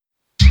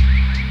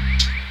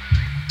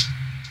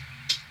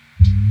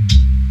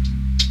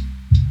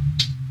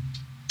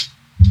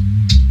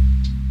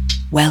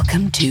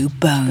Welcome to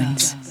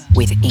Bones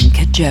with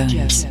Inca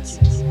Jones.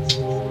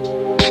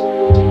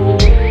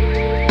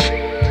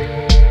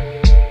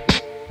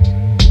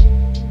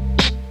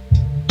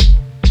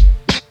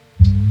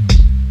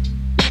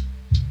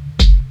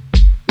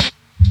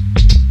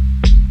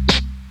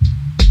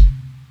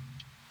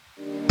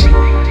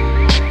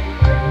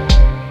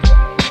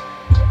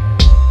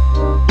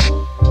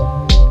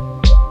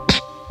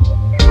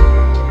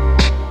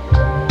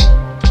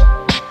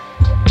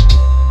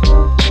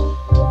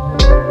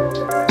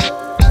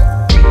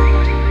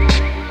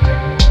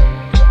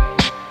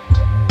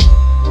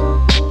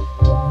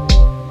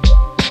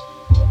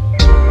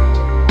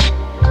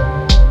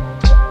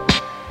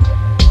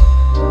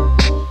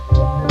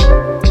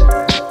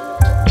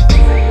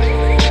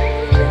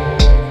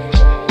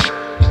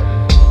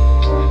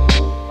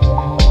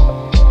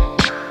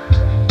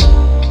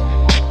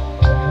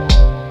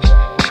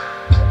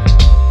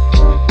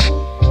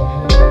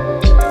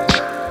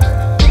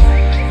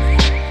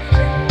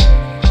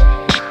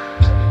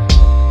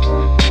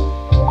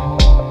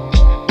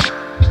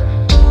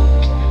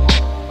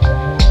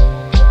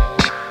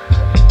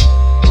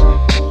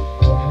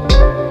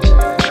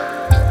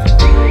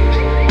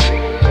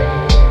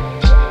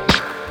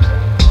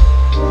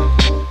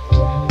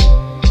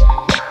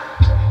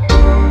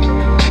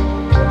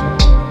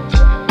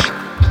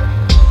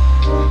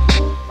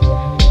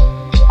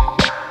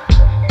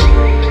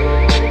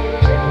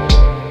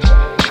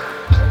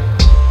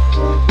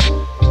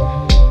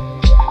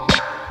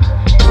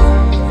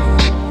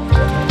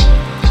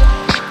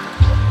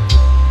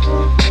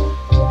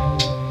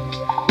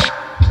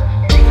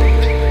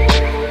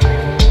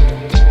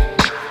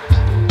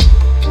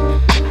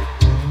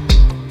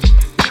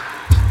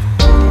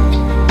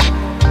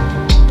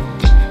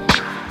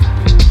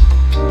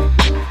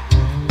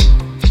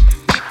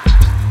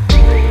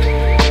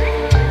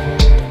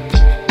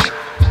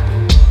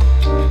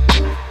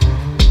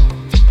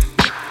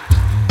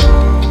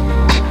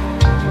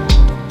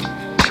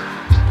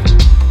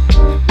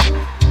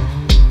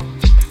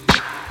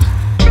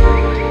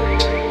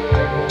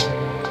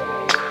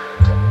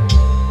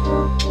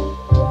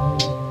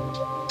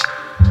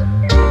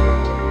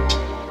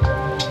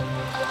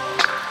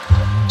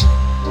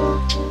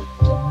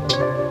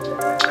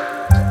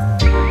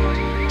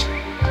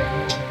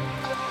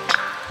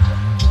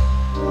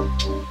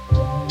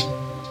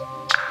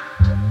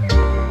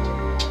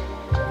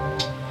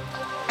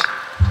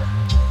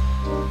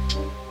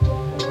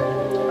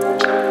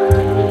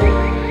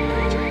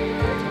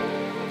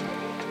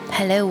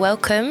 Hello,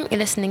 welcome. You're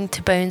listening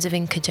to Bones of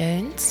Inca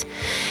Jones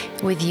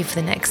with you for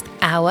the next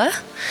hour.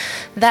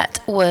 That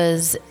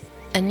was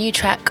a new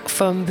track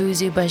from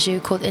Buzu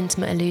Baju called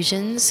Intimate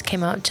Illusions.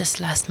 Came out just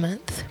last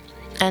month.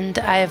 And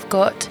I've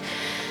got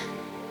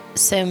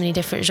so many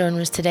different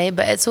genres today,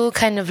 but it's all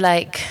kind of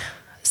like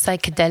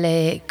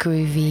psychedelic,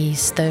 groovy,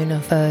 stoner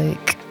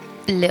folk,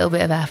 a little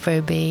bit of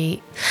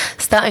Afrobeat.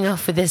 Starting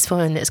off with this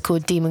one, it's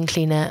called Demon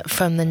Cleaner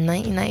from the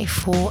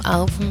 1994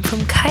 album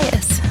from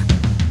Caius.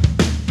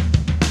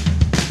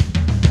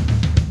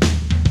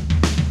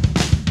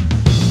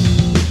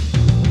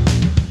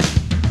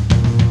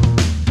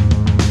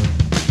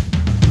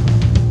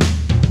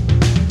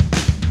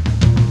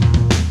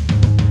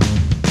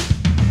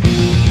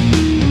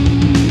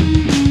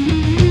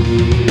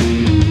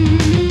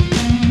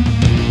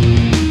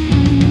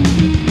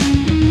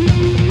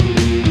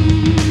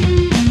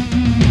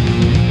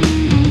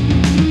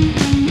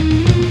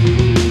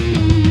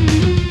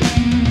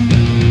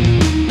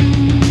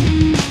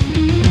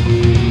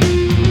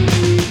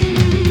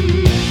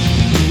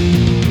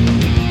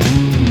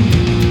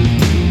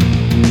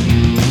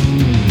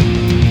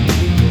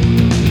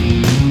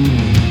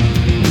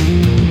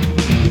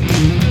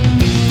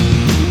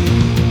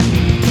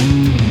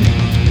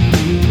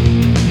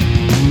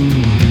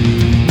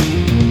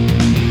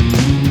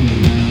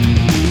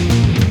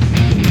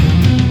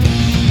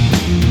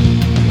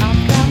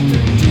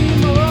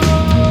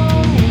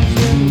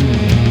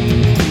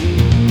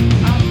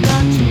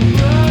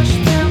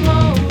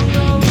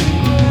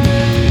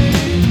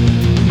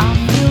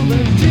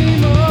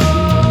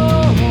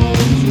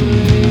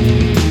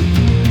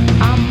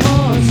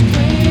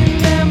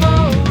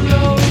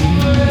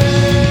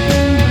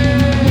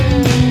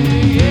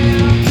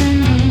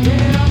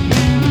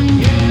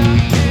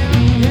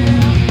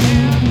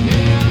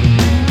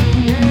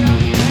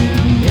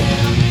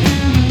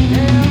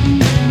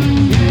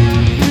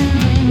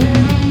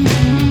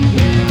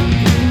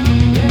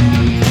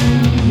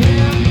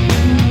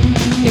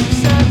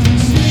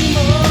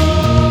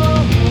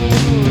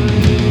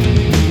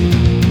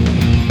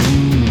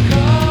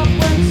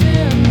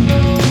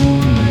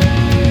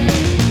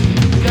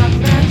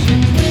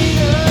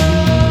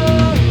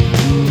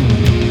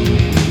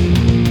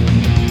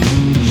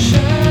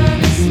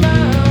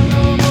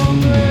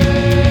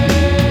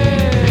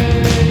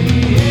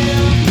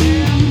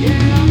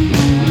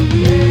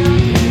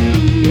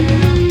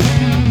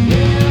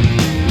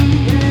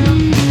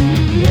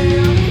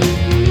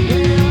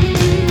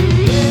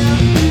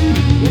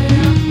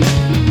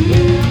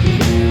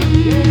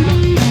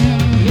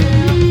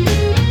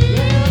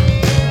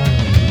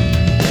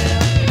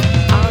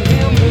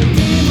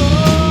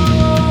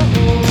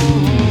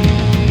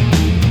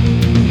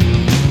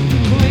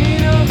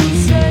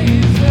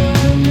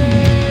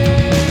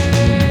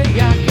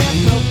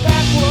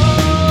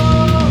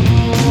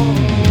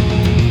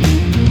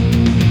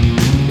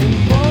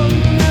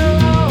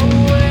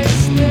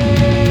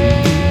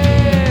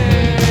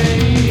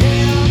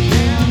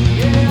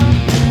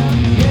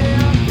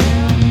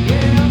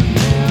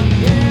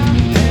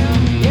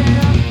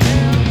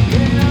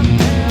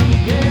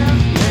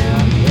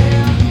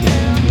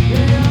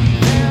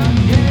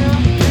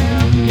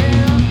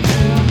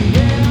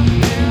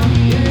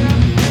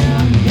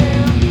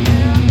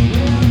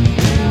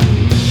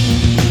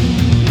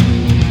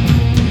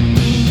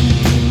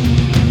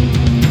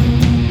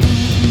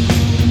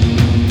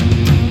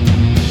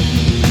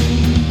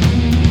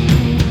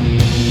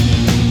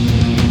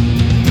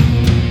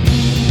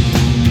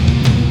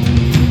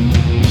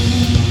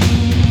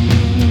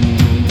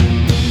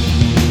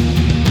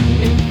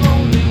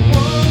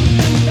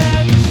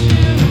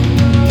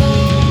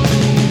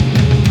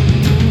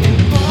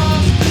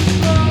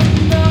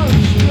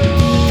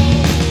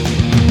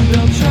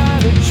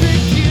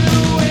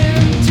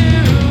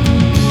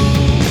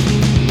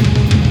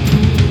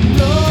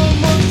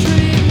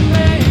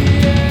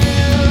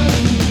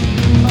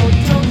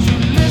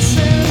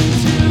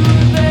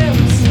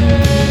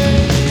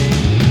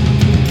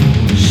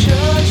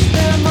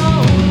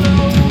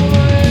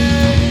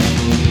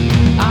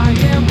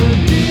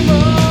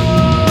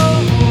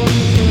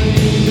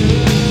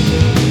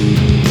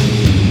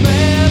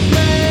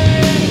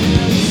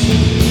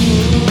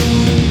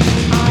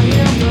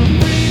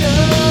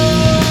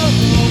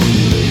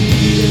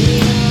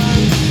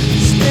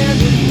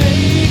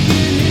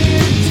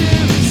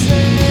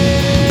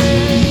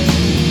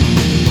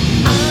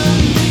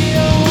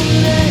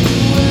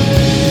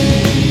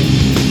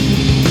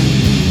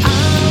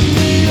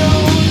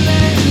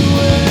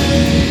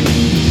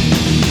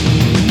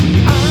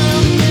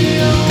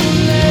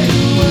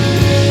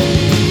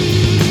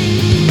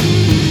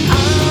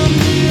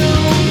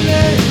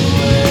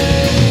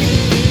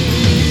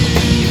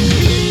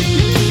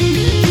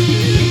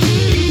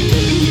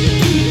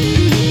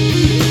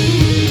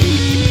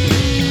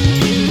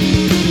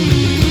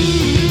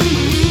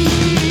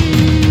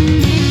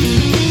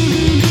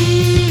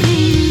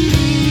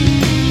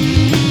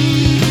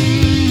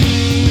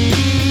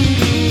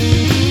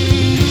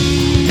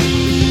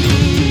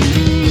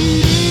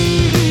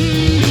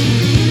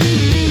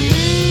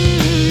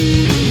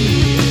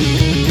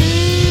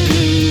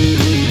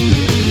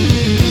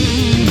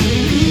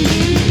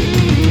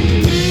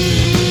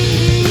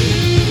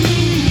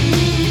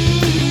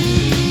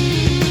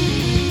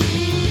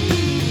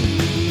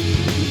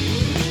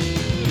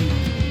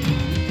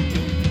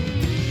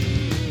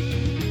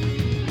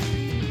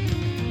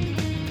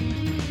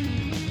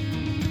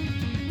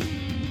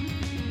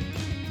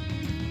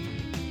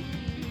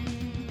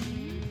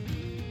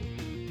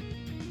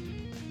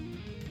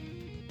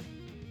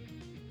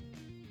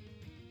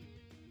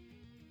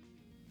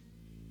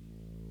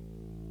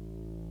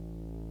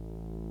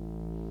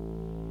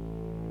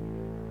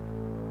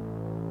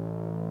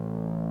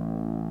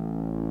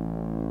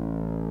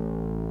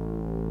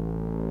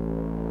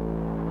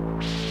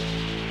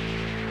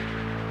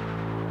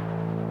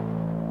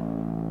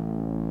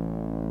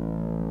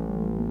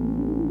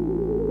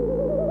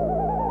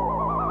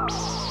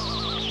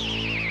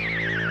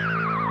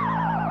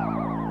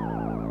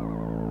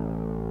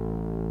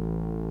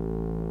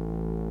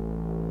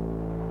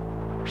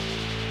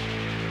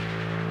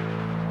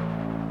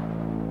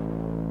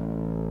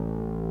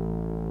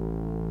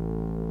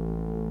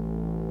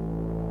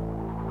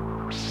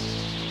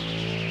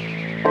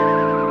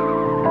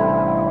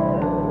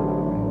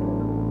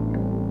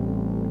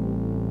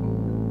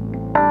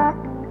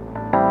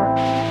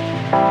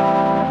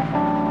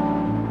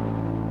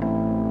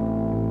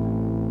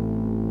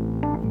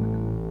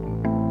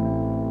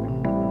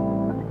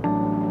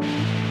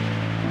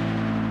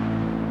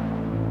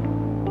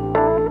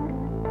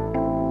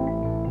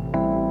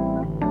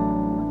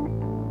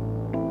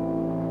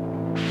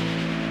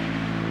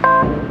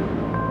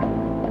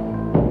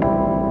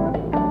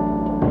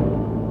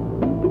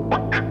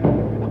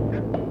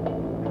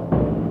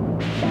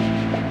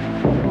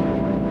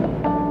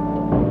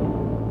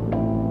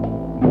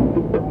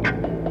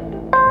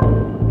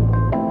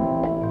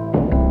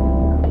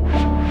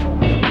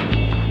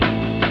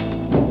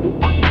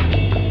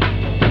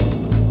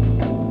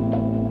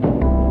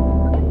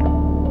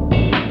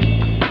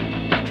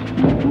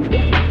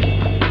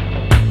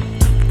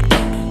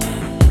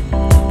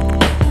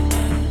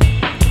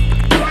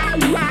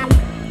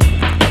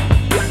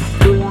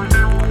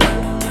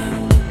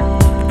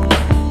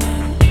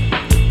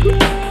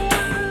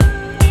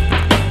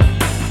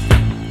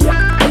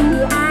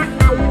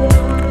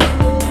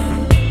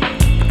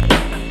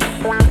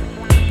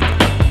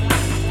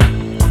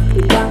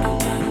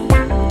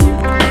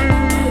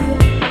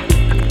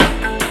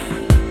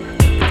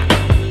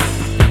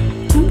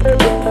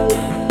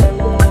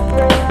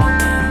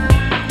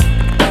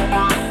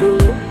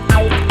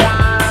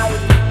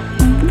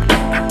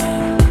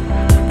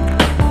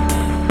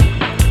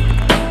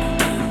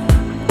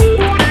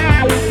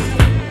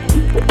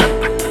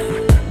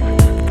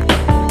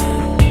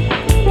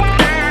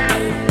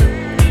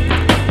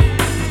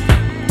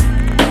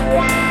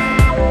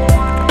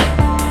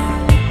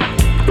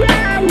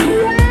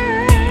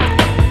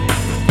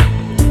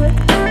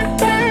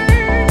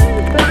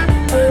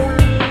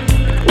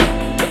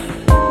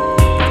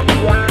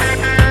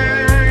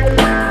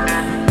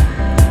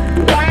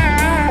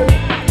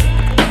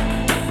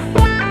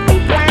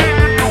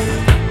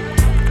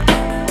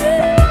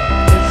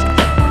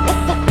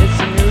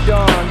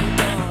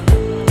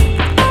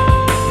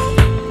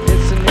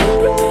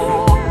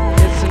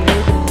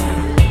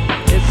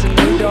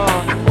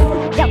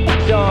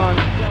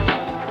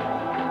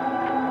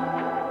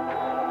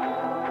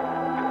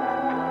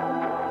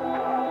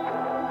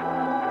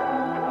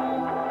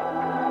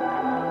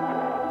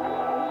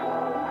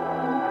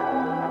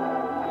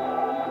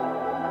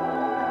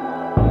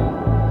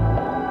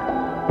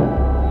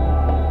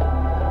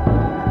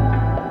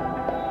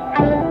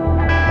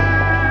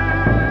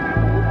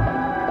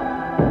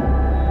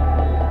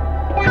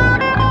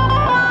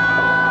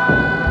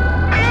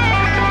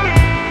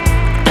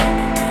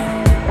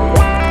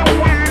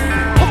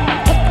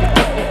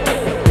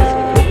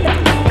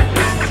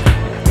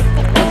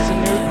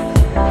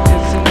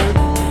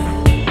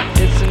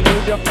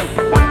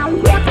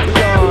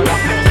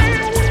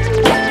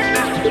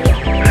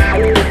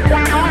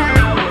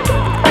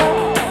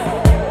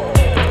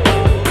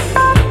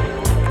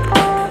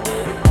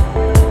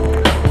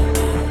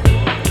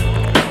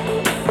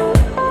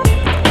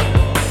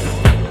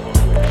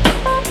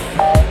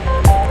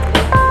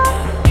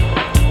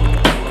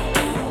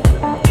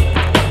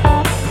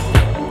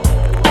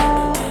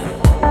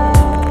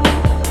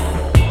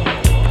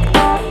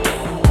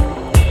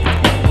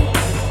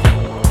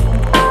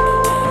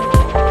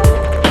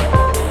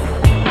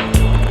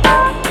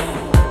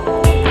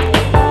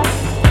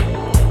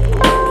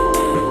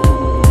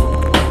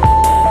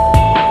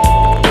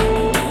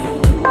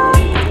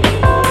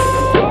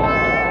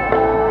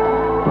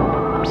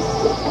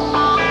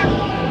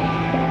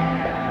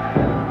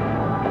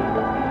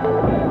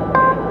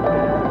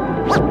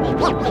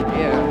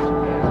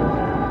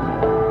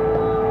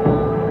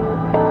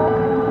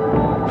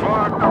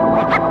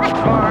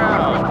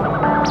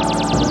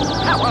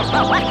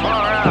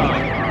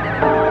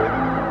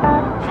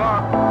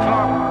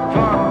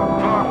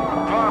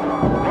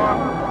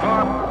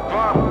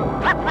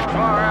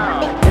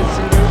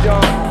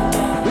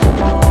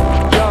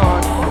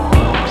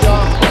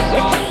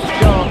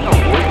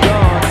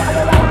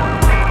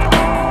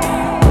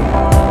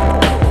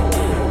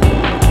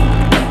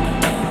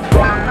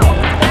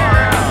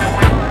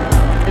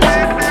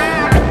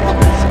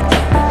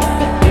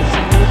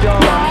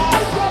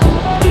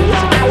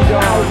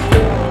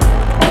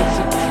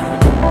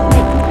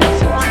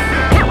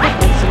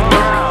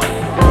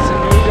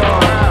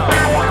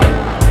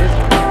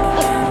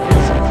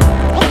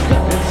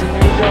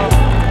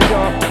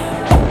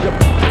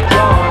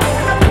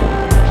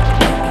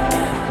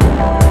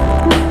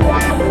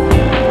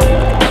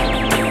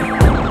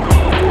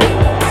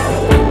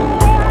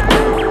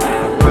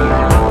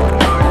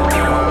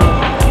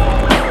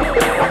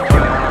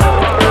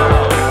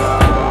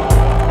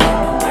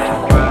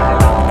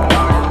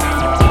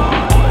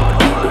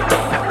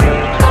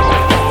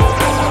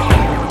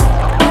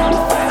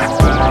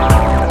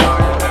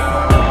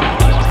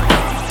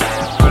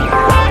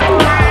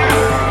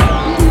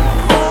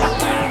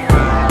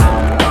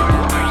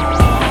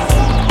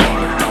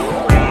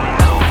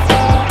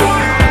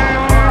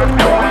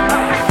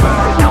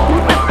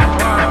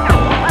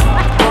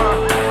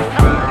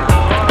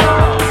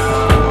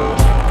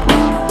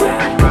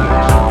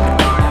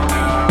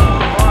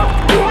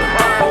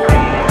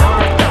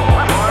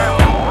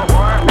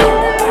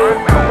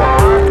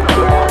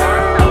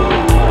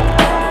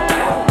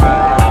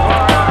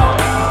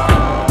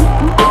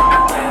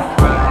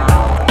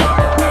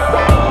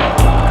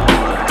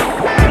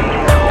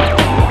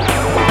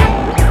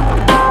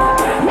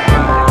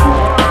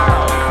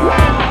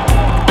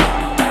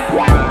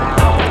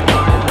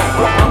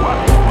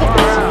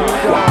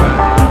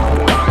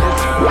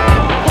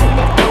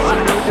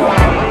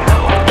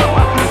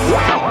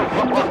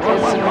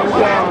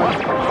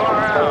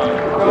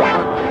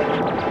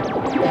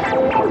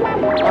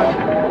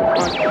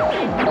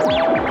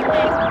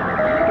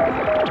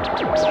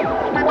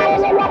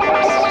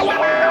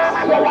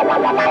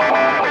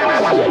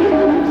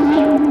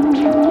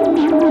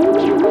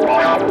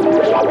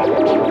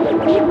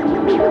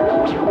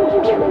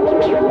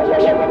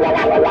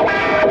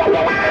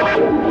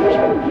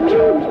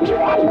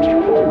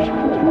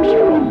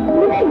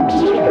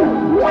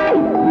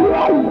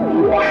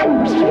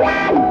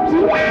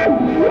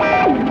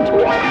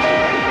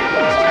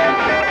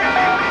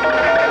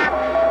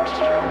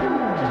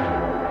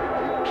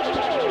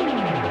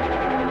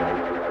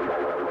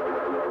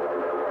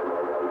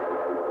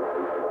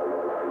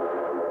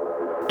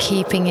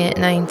 Keeping it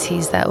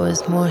 90s, that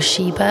was more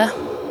Sheba.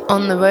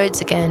 On the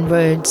Roads again,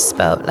 roads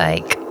spelt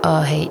like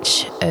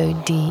RHODES,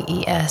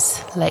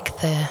 like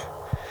the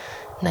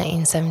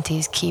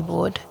 1970s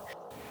keyboard.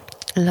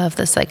 Love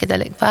the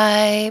psychedelic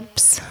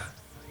vibes.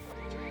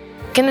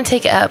 Gonna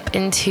take it up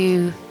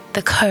into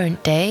the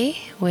current day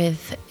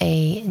with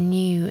a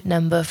new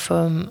number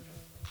from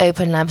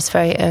Open Lab's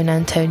very own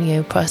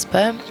Antonio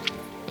Prosper.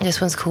 This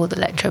one's called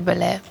Electro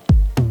Ballet.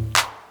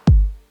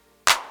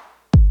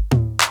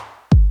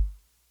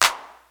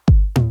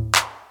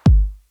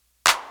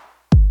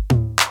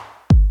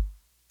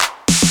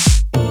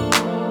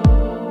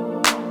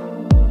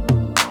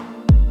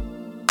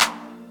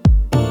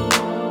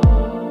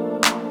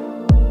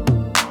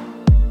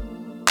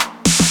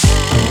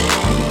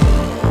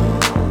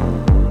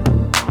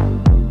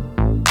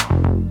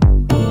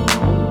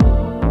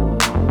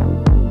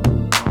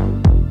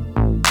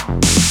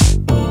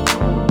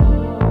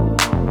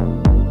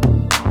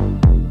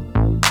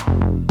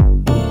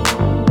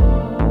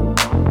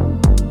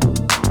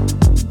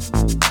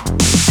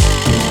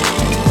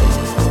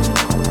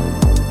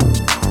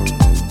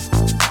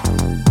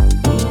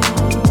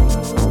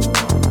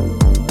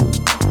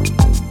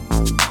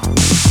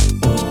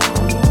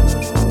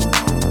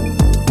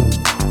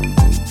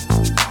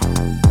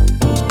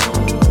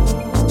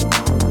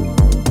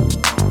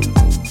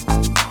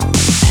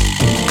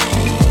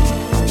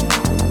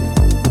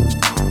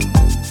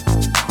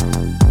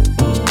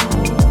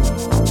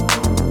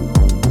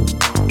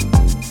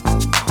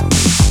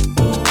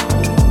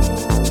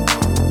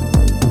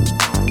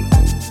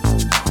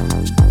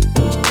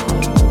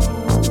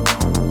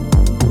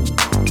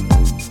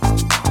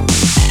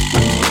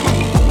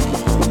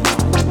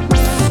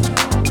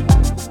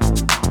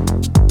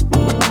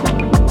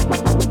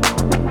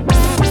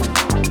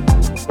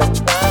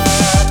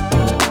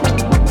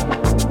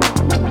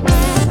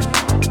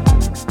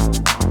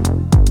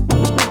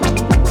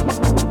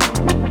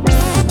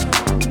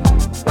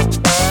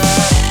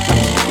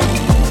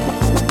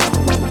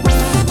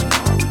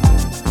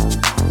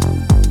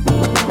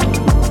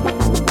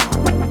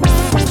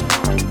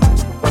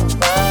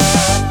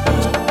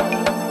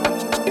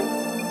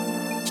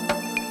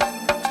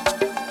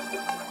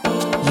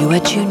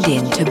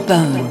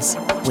 Bones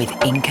with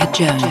Inca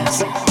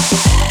Jones.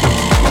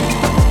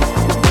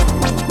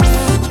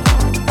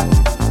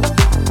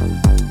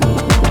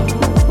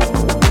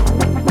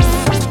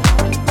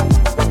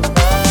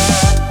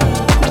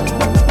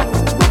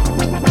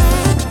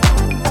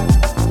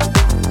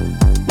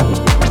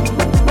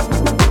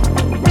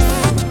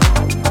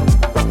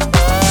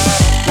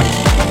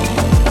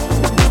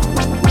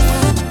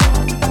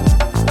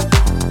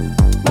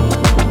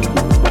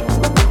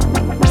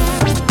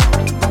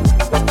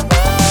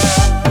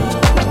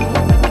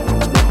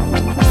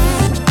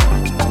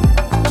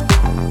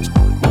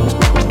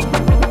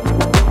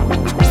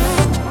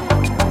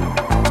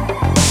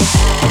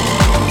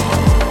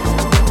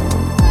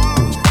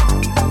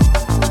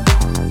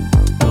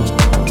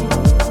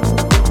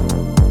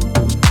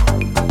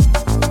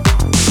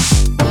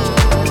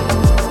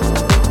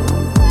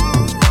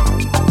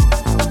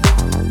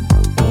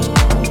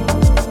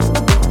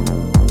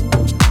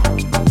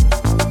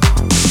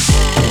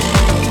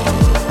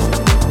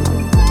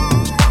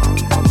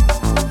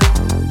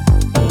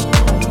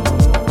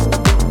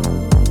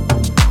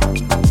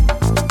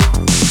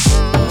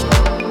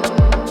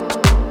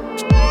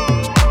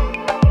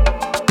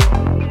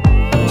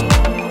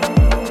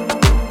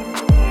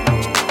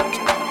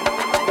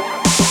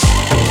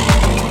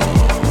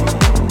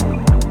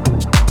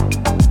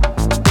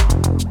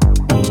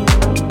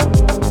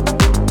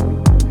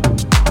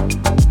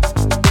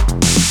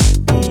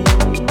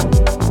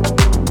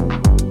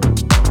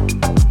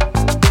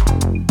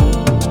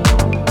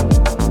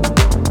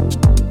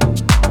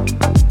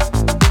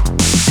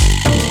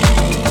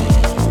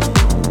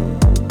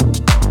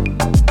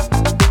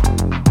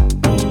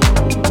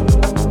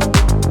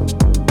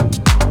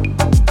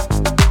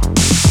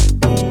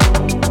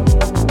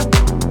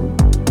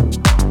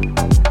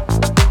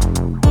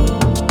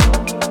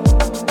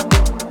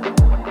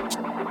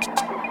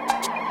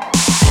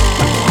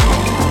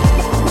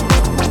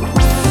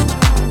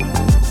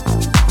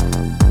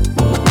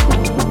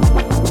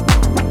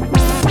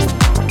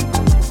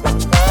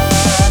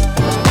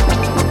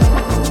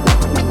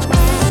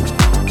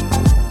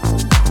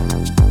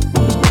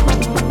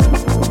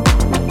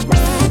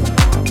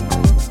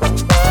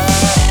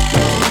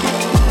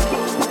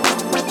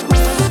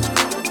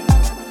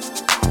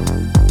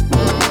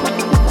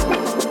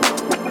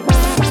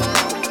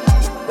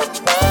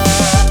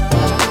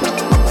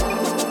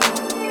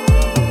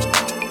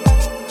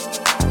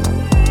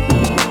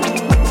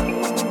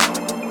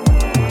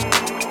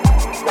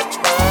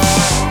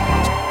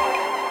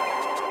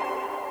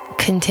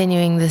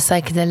 Continuing the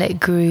psychedelic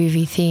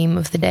groovy theme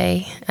of the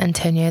day,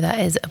 Antonio, that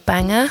is a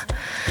banger.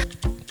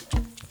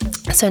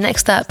 So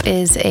next up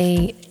is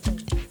a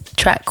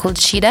track called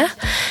Shida,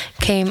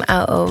 came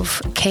out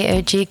of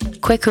KOG,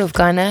 Kweku of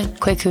Ghana.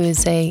 Kweku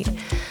is a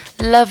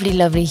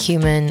lovely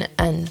human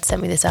and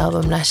sent me this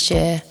album last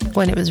year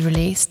when it was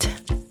released,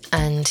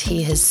 and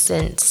he has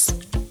since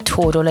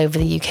toured all over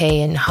the UK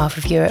and half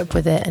of Europe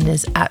with it and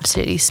is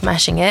absolutely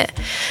smashing it.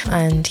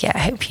 And yeah, I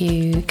hope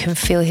you can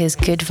feel his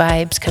good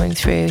vibes coming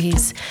through.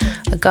 He's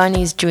a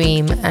Ghanese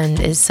dream and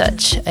is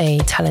such a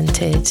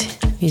talented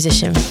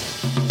musician.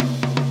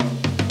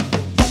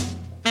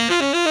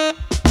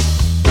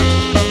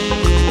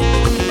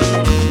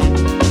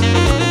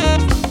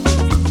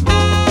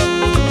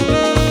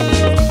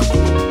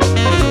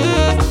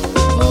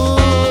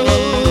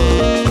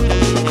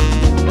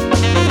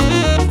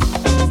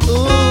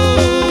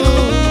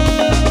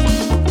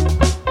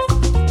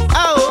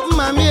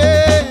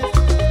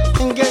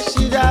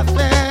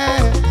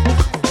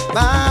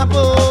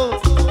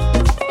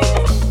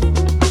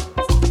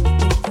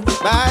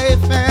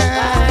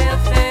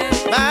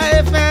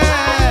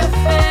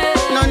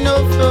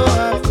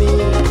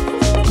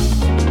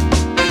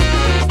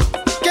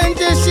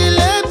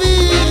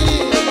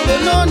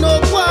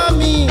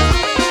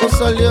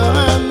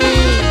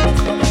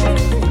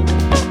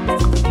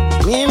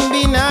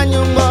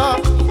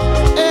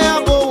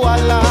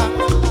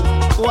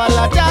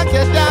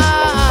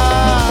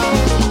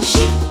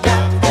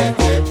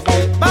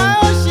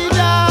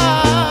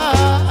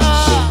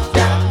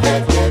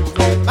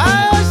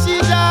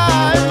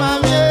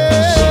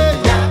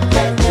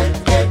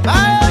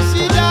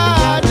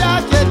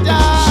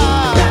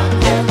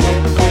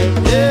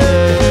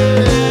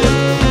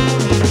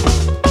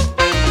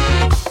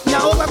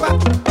 Nyao baba,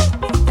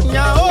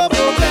 nyao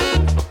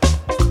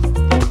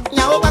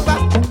baba,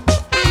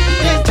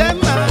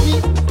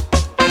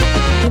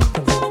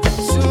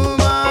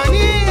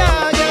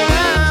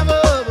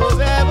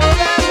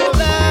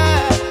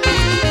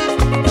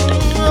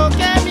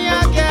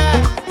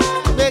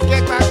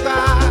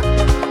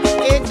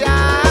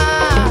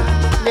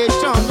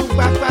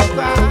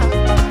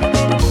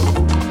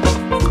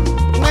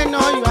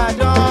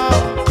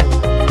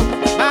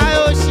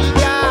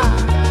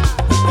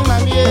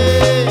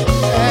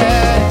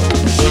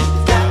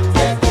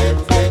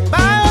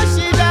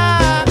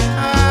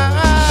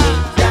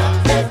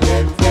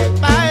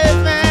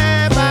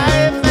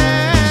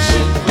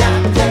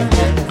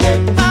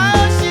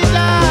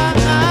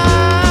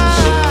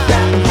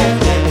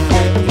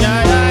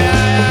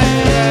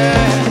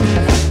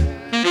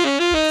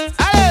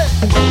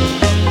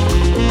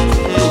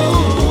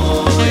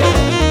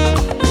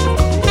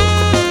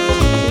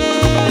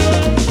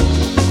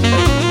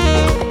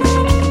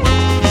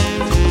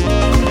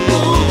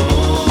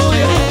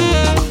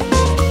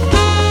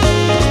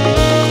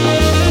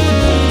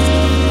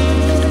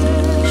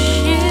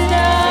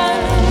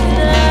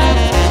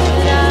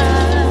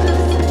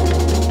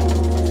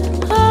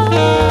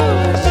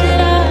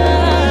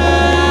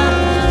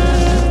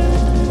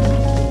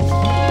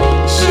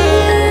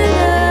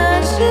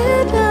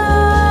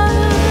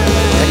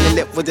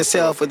 live with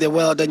yourself, with your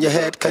world on your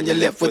head? Can you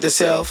live with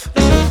yourself?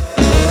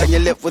 Can you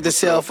live with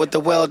yourself, with the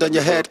world on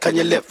your head? Can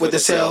you live with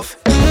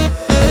yourself?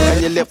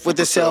 Can you live with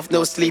yourself,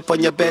 no sleep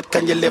on your bed?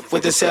 Can you live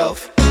with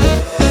yourself?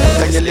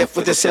 Can you live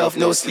with yourself,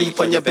 no sleep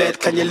on your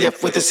bed? Can you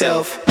live with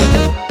yourself?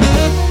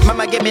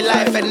 Mama give me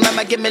life and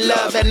mama give me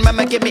love and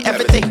mama give me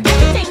everything.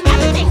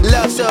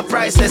 Love so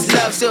priceless,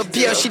 love so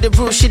pure, she the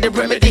rule, she the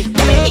remedy.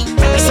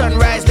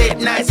 Sunrise, late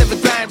nights, every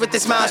grind with a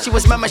smile. She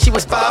was mama, she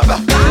was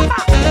papa.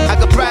 I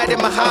got pride in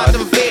my heart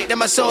and faith in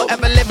my soul,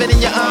 ever living in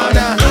your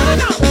honor.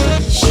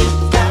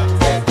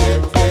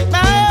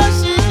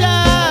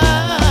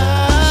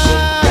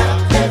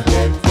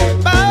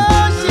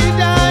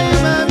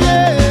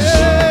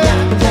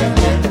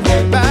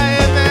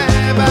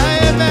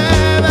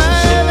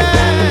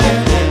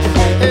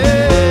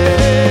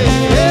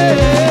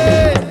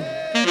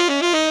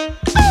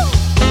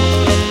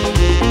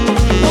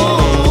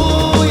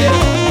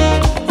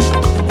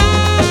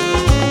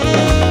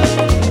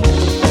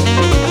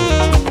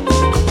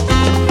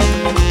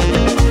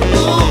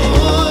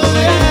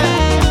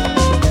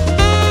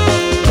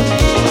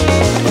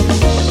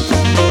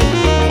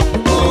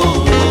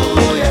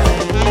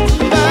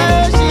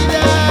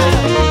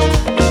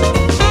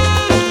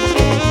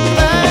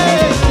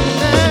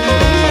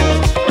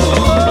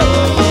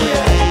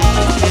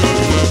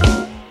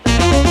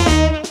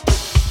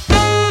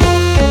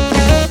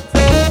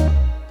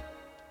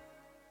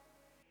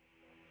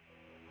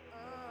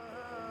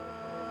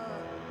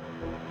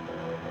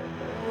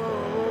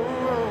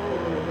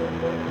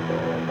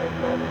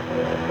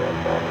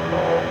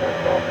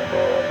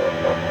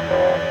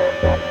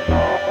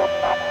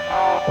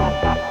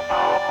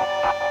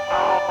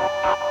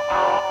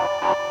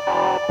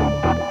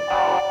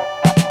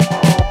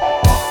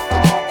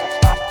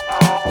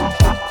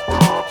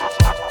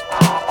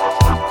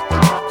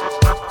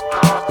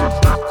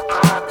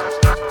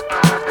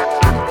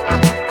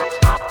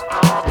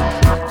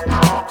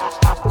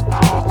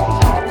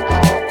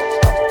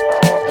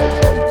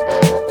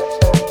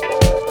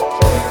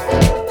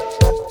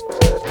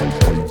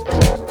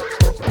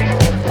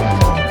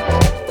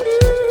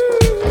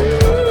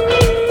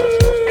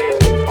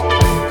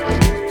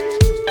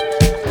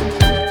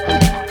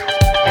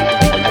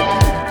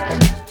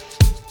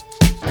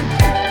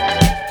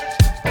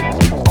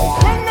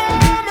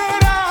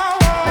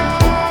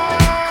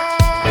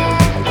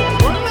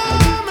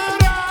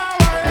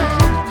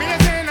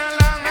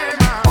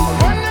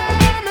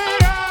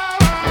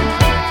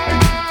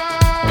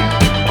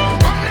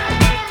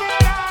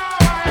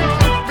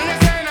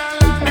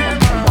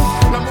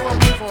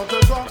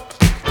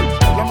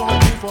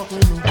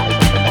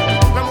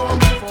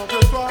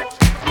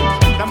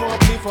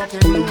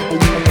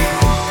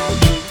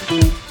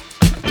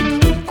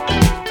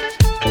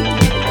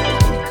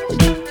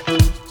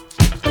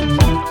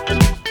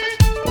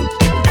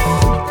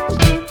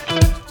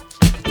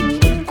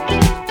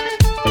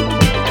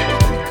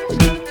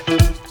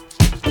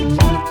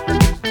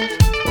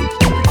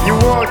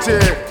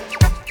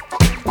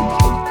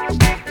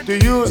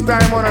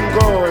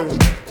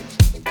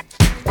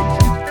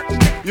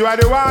 You are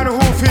the one who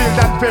feels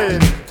that pain,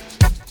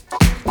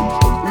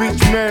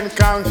 which men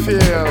can't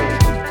feel.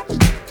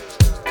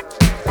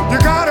 You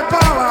got the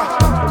power.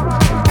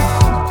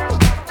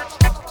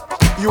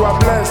 You are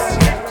blessed.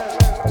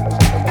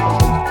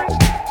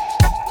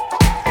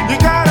 You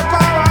got the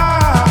power.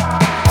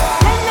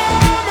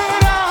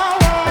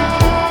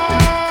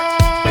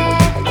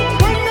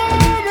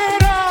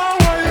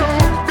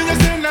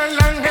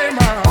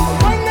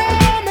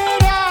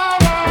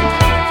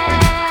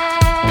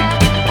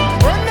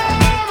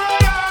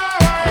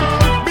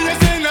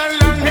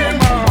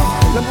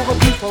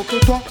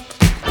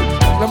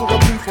 L'amour est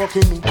plus fort que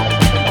nous.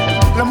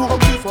 L'amour est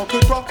plus fort que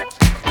toi.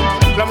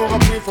 L'amour est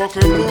plus fort que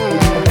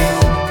nous.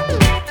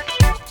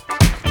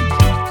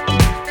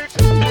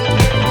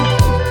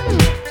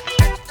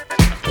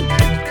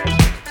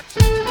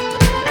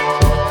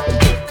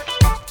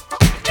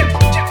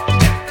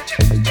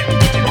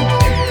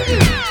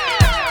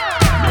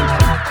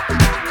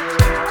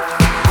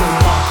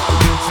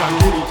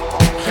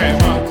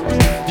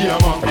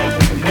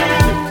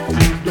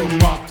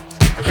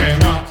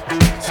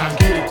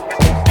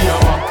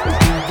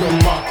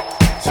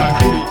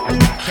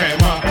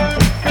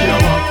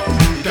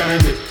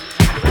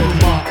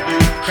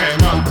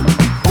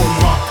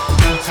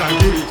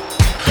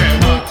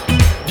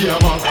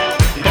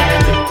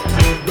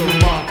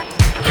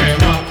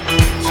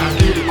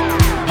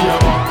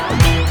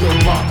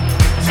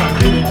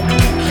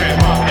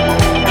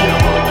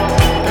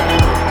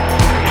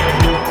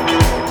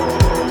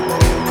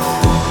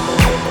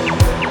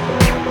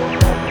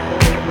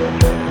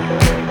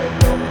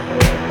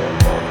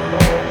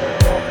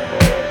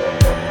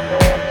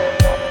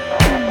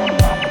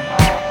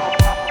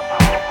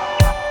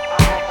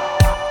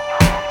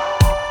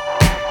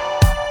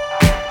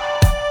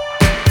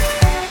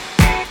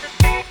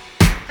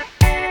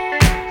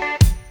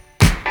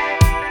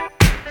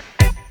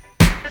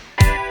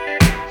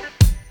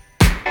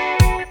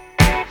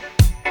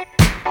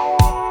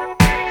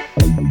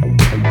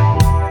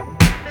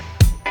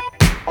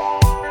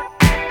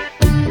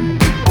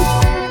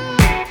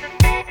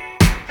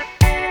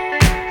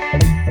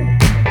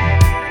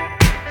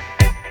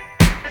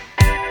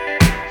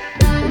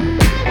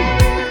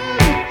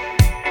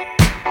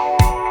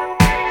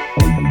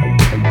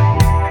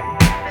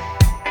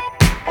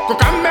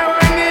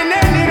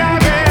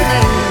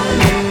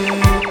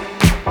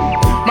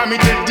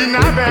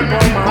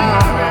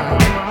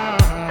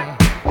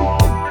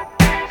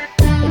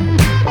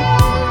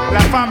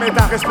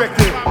 à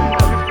respecter.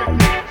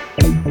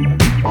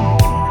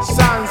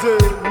 Sans eux,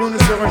 nous ne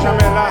serons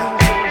jamais là.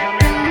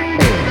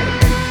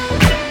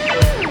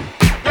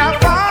 La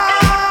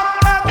femme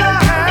est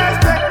à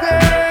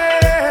respecter.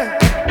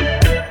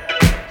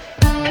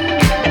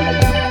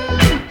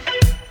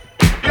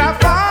 La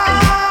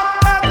femme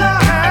est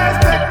à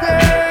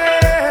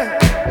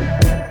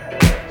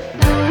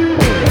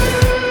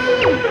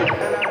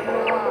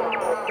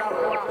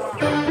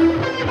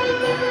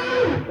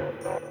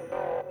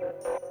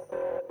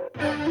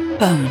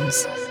Bones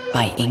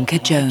by Inca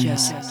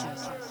Jones.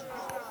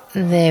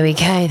 There we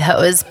go. That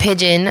was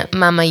Pigeon,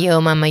 Mama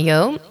Yo, Mama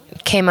Yo.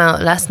 Came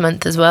out last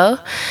month as well.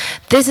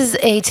 This is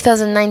a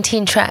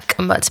 2019 track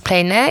I'm about to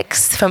play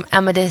next from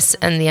Amadis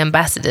and the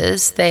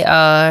Ambassadors. They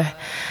are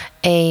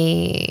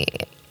a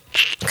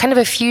kind of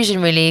a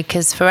fusion, really,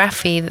 because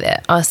Farafi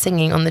that are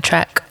singing on the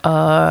track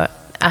are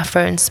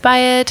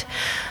Afro-inspired,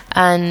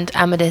 and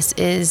Amadis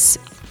is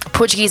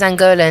Portuguese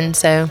Angolan,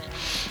 so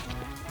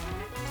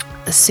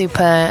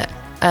super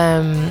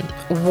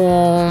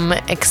warm,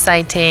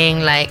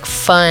 exciting, like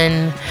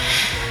fun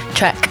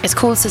track. It's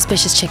called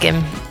Suspicious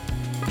Chicken.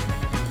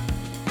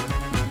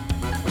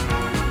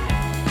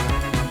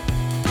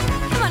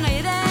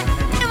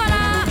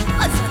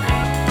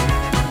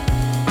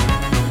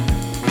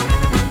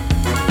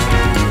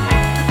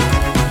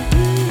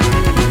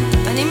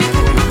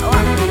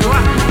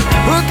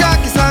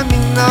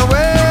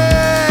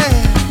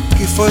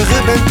 Que foi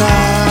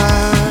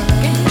rebentar.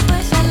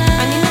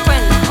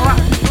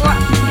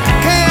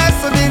 Quem é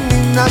essa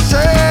menina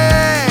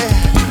cheia?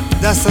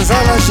 Dessas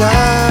ela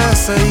já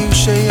saiu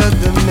cheia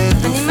de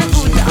medo.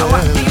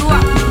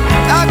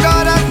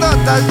 Agora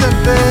toda a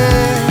gente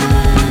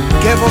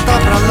quer voltar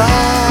pra lá.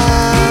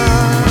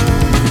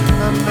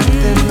 Não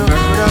metendo no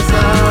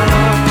coração.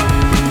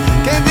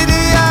 Quem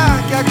diria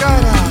que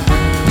agora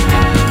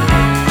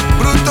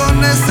brotou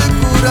nesse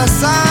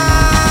coração?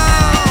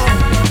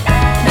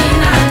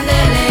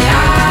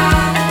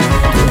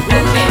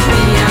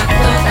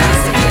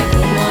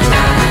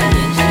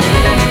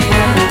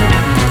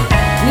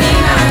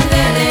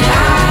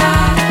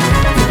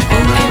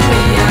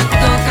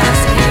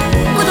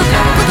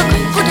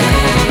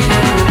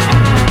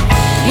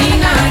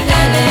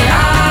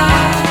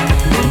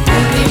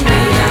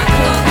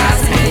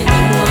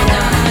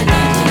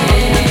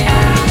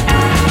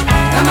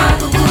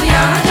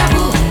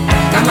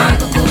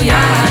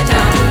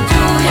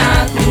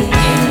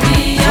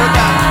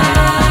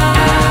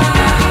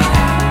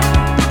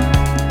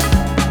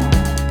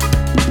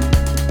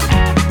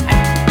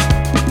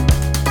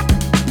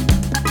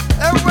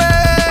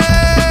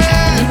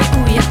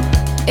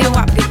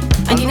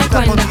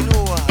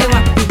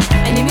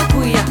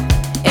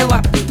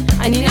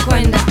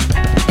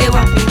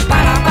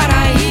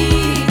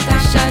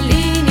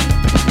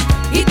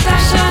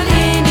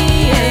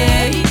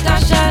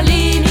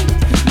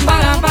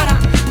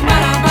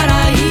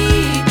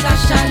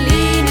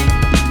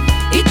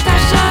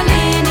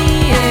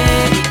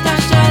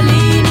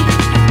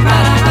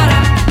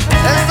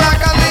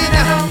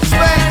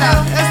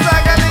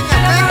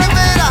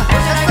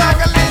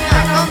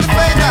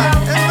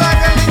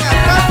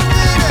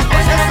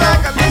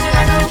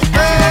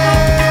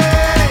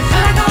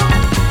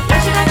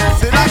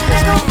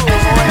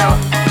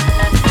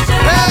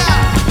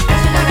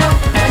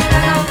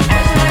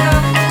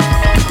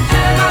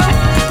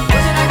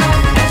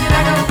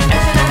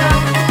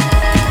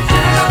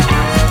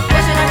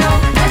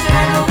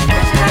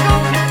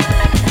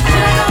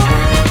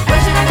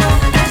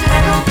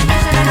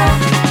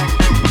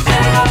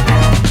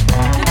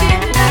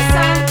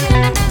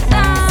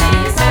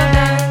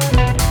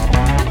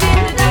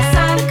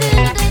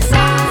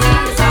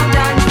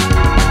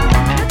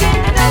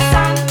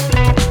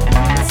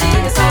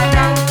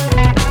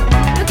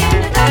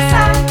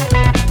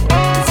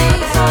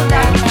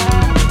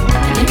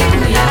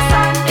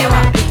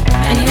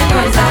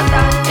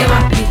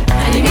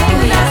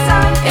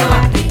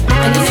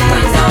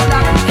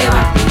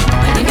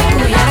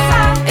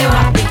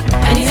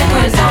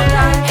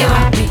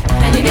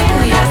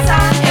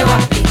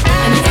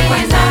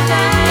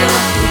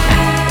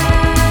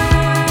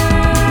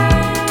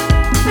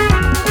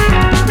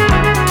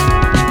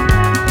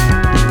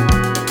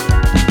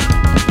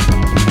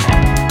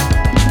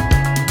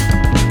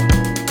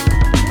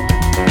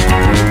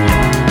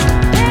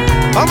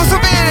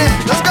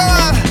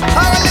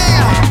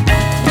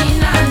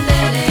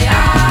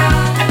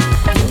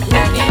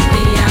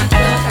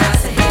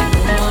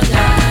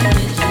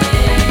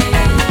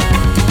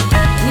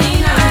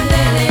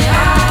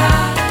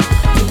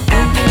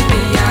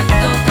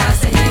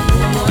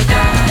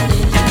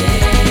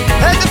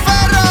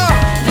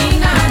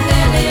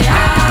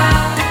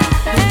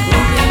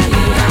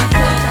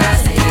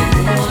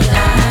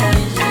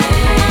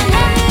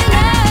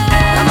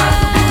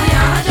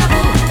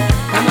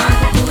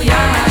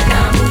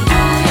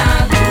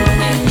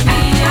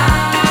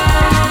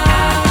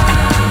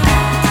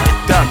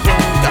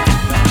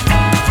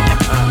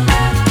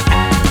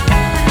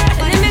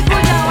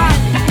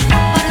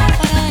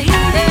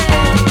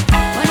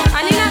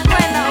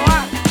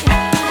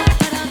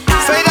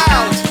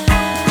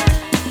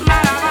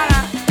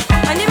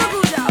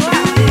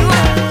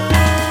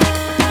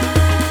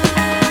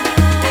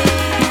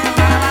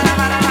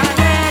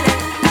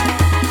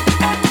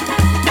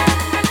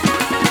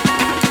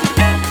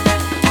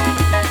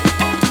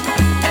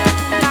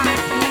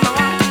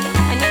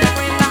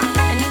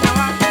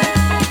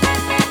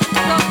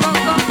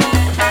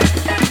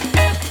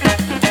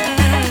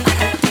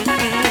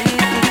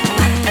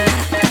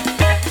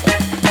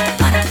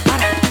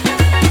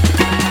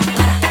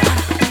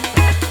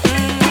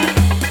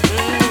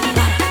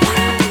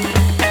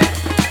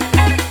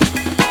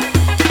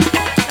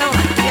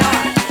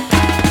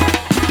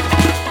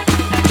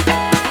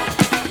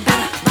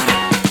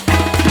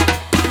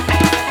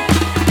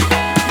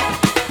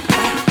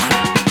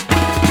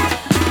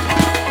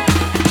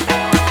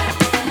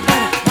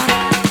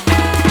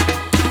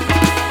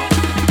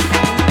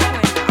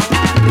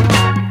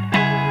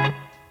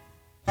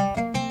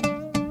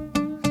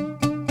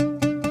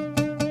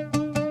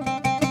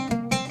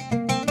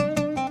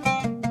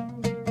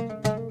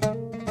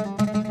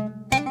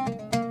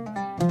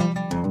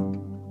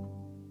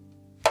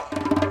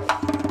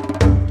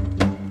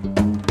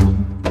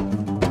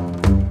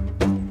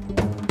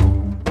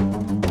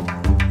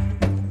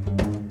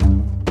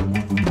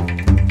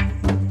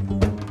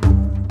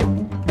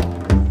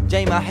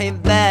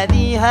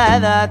 محباتي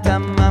هذا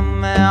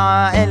تمم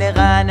مع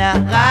الغنى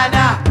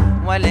غنى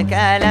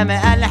والكلام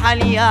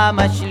الحليا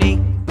مشلي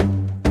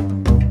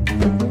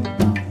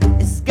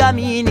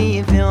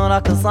اسكميني في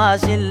رقصة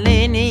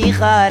شليني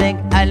خارج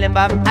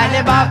الباب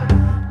الباب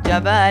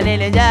جبال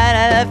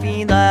الجارة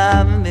في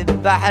ضم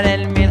بحر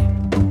الملح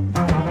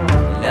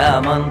لا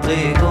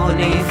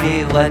منطقوني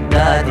في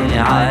وداد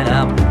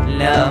العالم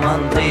لا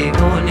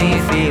منطقوني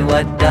في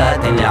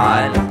وداد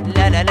العالم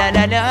لا لا لا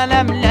لا لا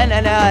لم لا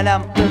لا لا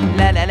لم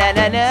لا لا لا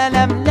لا لا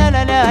لم لا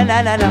لا لا لا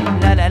لا لم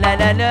لا لا لا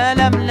لا لا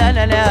لم لا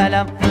لا لا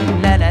لم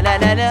لا لا لا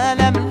لا لا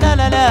لم لا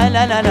لا لا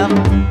لا لا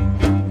لم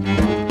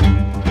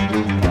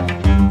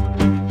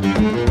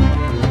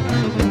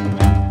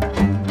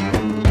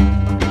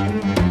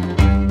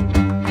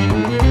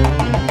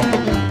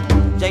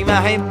جاي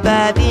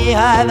محباتي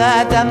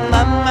هذا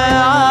تمم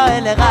مع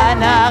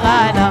الغنى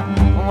غنى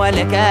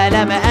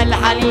والكلام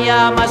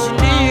الحليا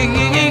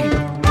مشلي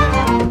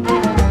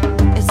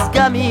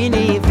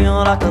اسكميني في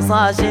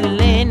رقصة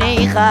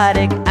شليني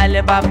خارج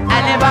الباب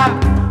الباب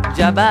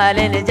جبال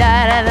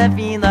الجارة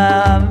في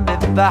ضم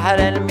بحر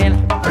الملح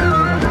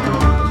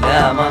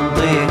لا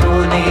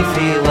منطقوني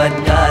في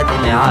وداد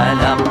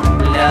العالم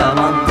لا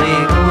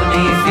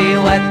منطقوني في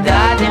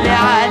وداد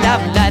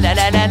العالم لا لا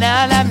لا لا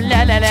لا لم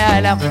لا لا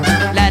لا لم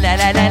لا لا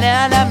لا لا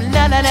لا لم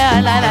لا لا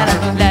لا لا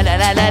لم لا لا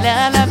لا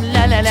لا لم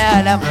لا لا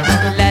لا لم لا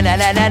لا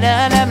لا لا لم لا لا لا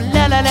لا لم لا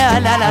لا لا لا لم لا لا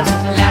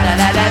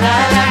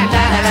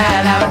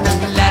لا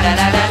لم لا لا لا لا لم لا لا لا لا لم لا لا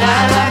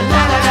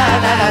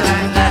لا لا لم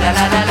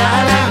لا لا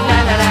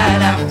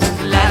لا لم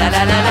لا لا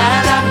لا لا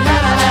لم لا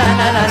لا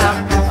لا لا لم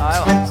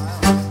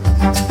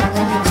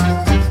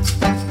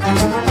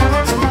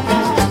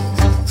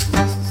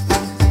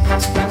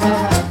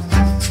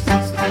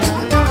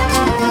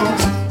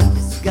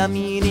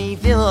اسكميني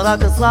في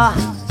رقصة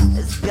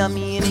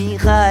اسكميني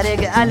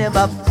خارج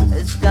الباب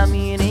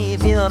اسكميني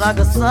في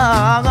رقصة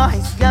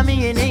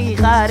اسكميني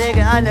خارج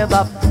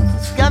الباب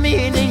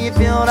اسكميني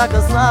في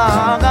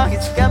رقصة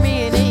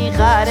اسكميني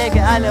خارج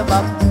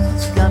الباب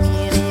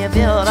اسكميني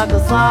في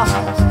رقصة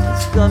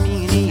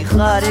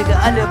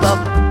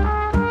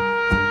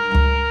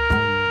اسكميني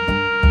خارج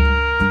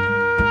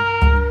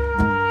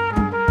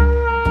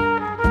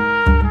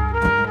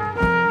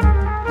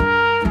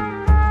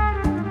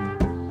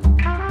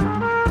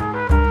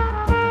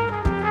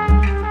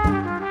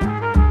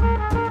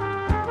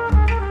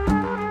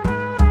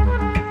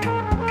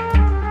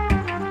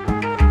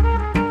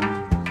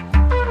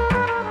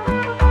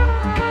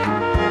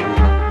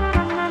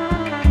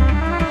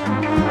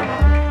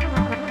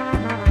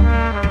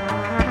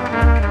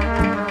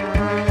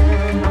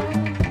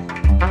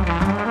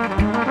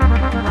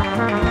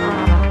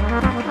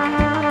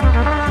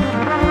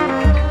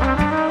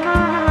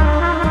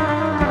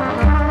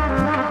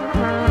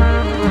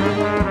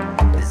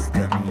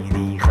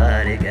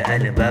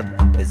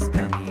الباب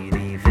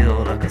اسكميني في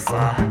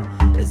رقصة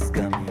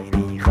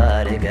اسكميني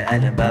خارج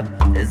الباب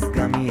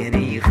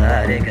اسكميني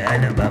خارج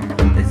الباب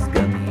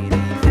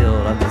اسكميني في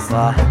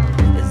رقصة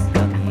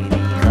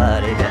اسكميني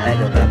خارج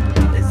الباب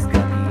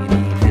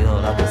اسكميني في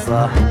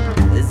رقصة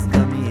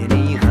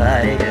اسكميني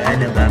خارج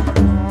الباب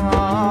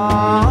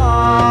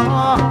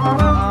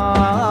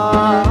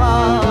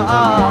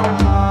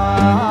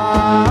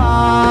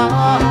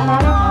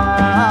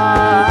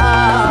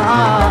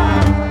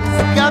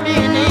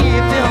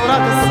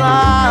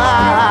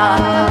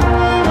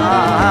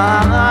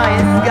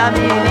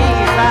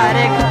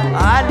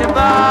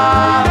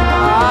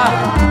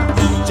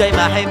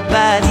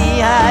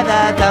محباتي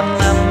هذا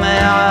تمم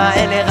مع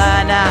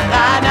الغنى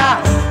غنى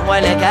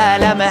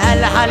والكلام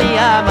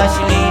الحليا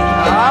مشلي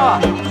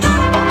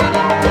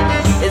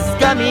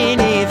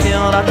اسكميني في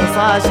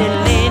رقصة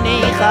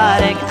شليني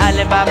خارج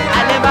الباب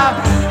الباب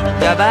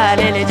جبال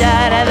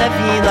الجارة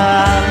في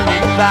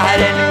ضم بحر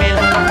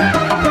الملح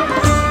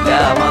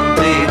لا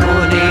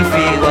منطقوني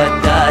في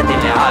وداد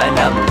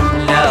العالم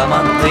لا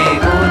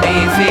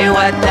منطقوني في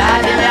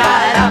وداد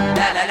العالم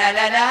لا لا لا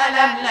لا لا لا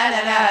لا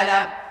لا لا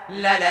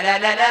لا لا لا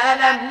لا لا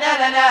لم لا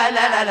لا لا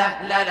لا لا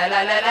لا لا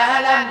لا لا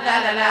لم لا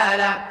لا لا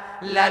لم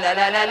لا لا لا لا لا لم لا لا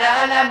لا لا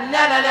لا لم لا لا لا لا لا لم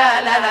لا لا لا لم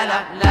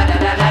لا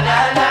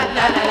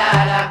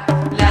لا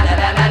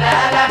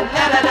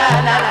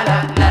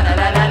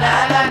لا لا لا لم لا لا لا لا لم لا لا لا لا لم لا لا لا لم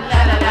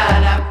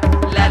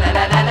لا لا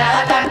لا لا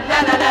لم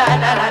لا لا لا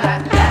لا لم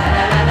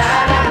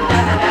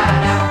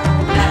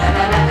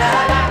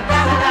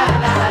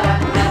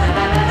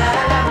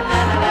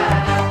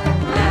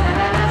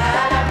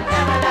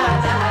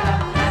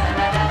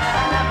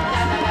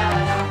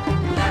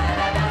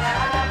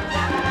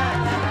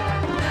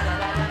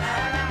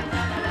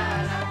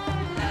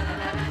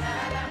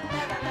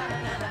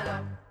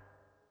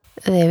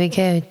There we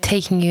go,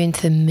 taking you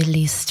into the Middle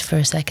East for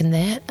a second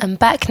there. I'm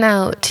back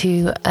now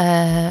to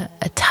a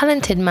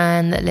talented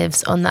man that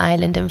lives on the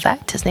island, in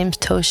fact. His name's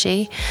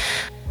Toshi.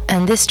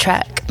 And this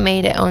track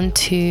made it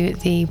onto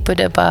the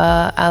Buddha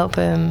Bar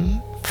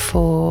album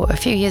for a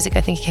few years ago.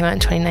 I think it came out in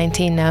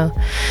 2019 now.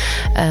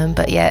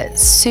 But yeah,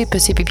 super,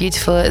 super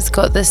beautiful. It's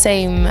got the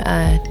same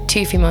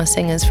two female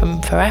singers from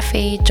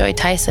Farafi, Joy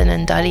Tyson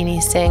and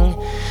Darlene Singh.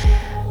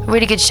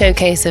 Really good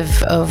showcase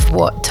of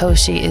what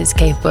Toshi is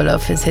capable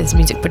of, is his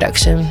music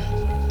production.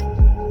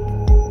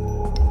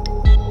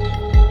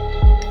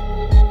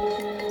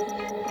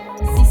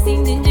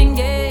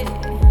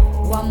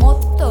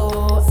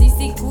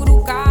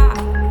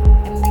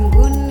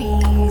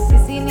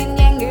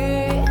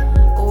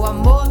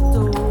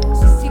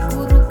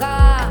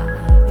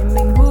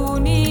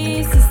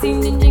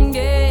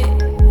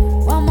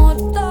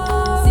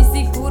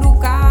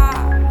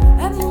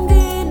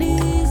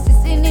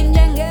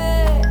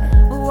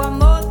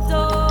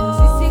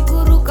 Sisi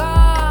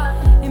kuruka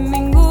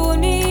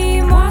mbinguni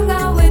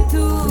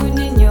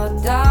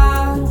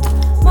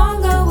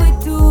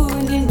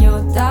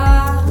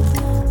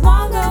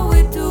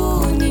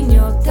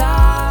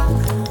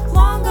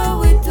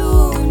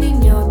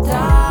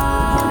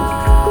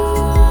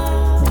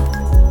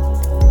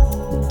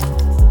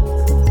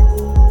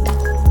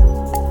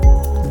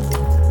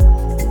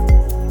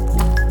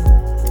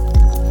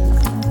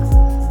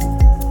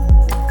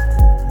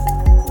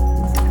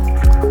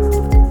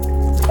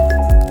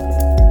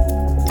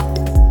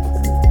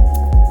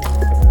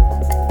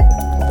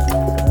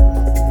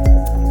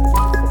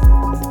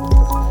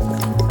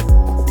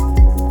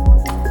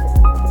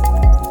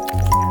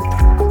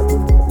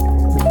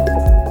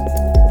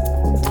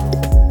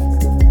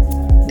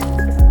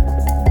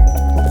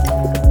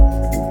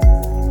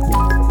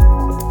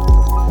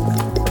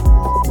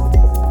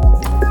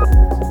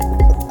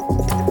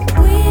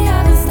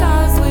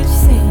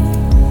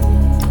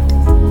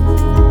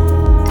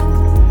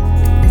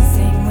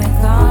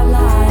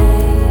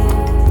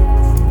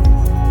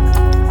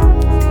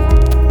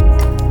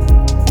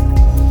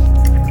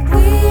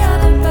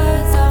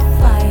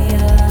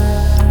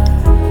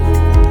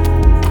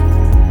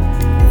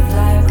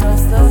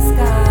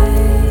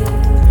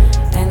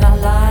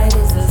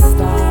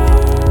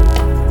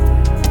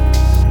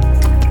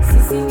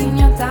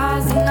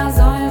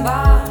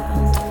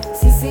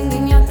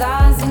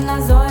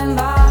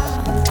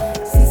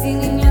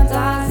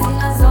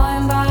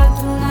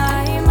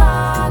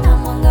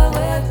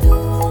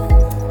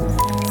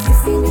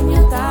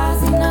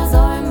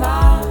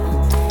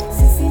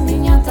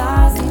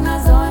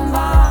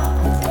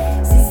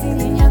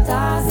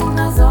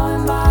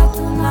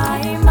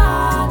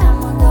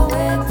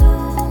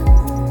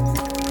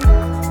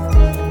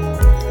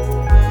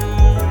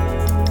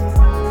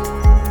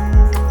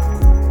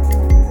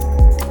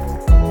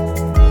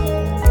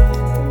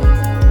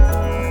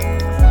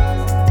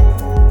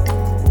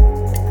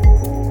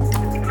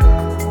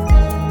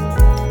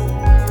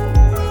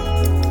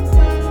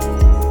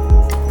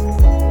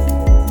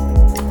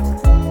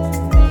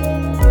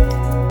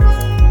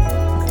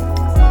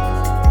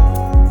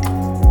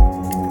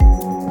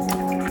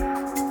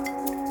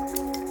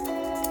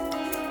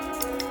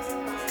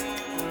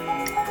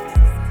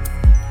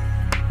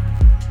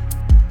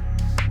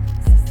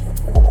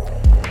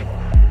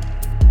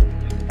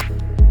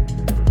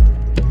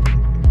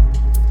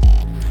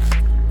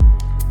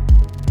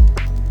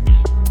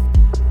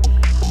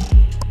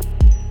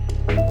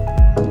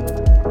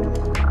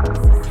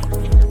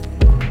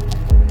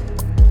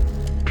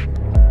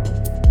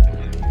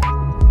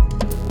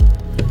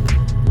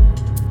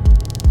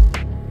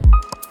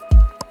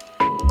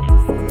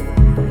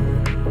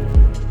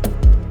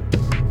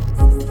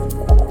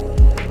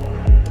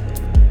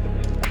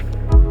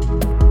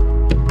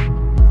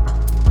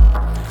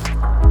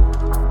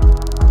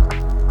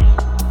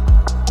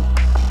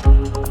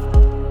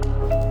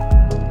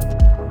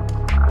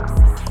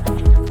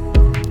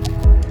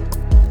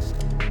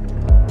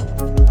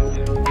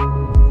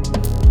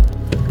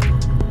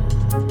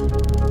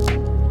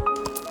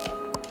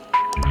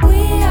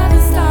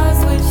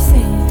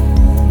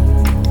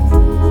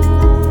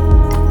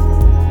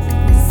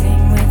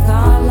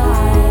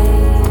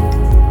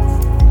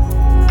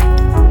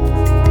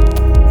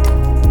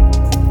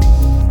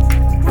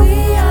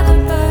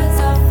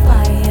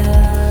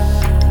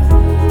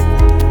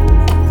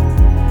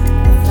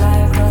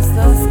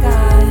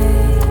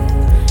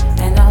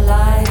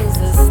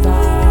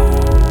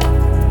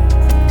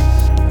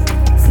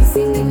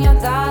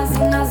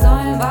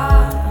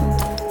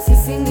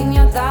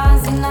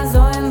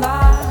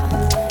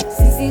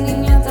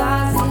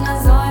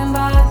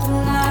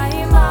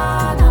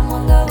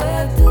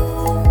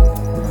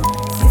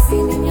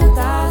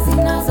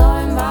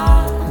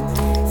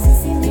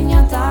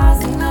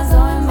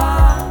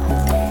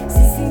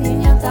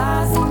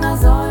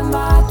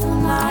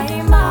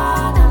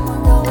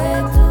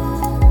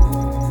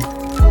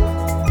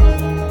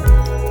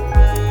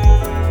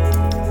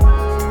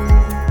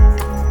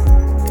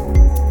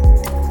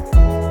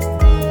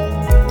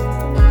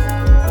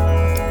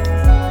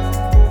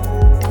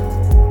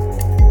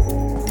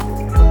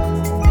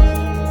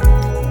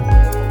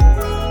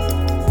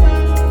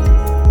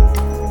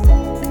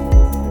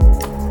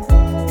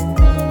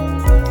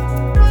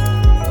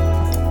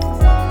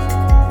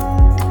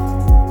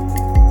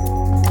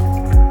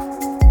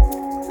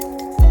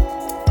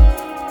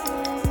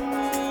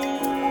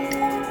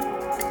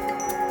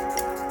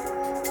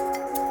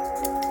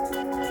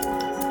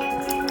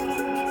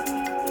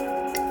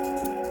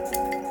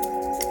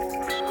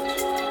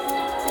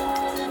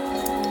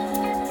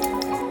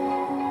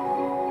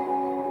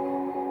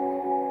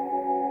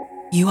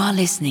You are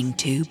listening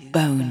to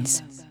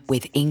Bones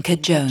with Inca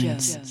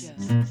Jones.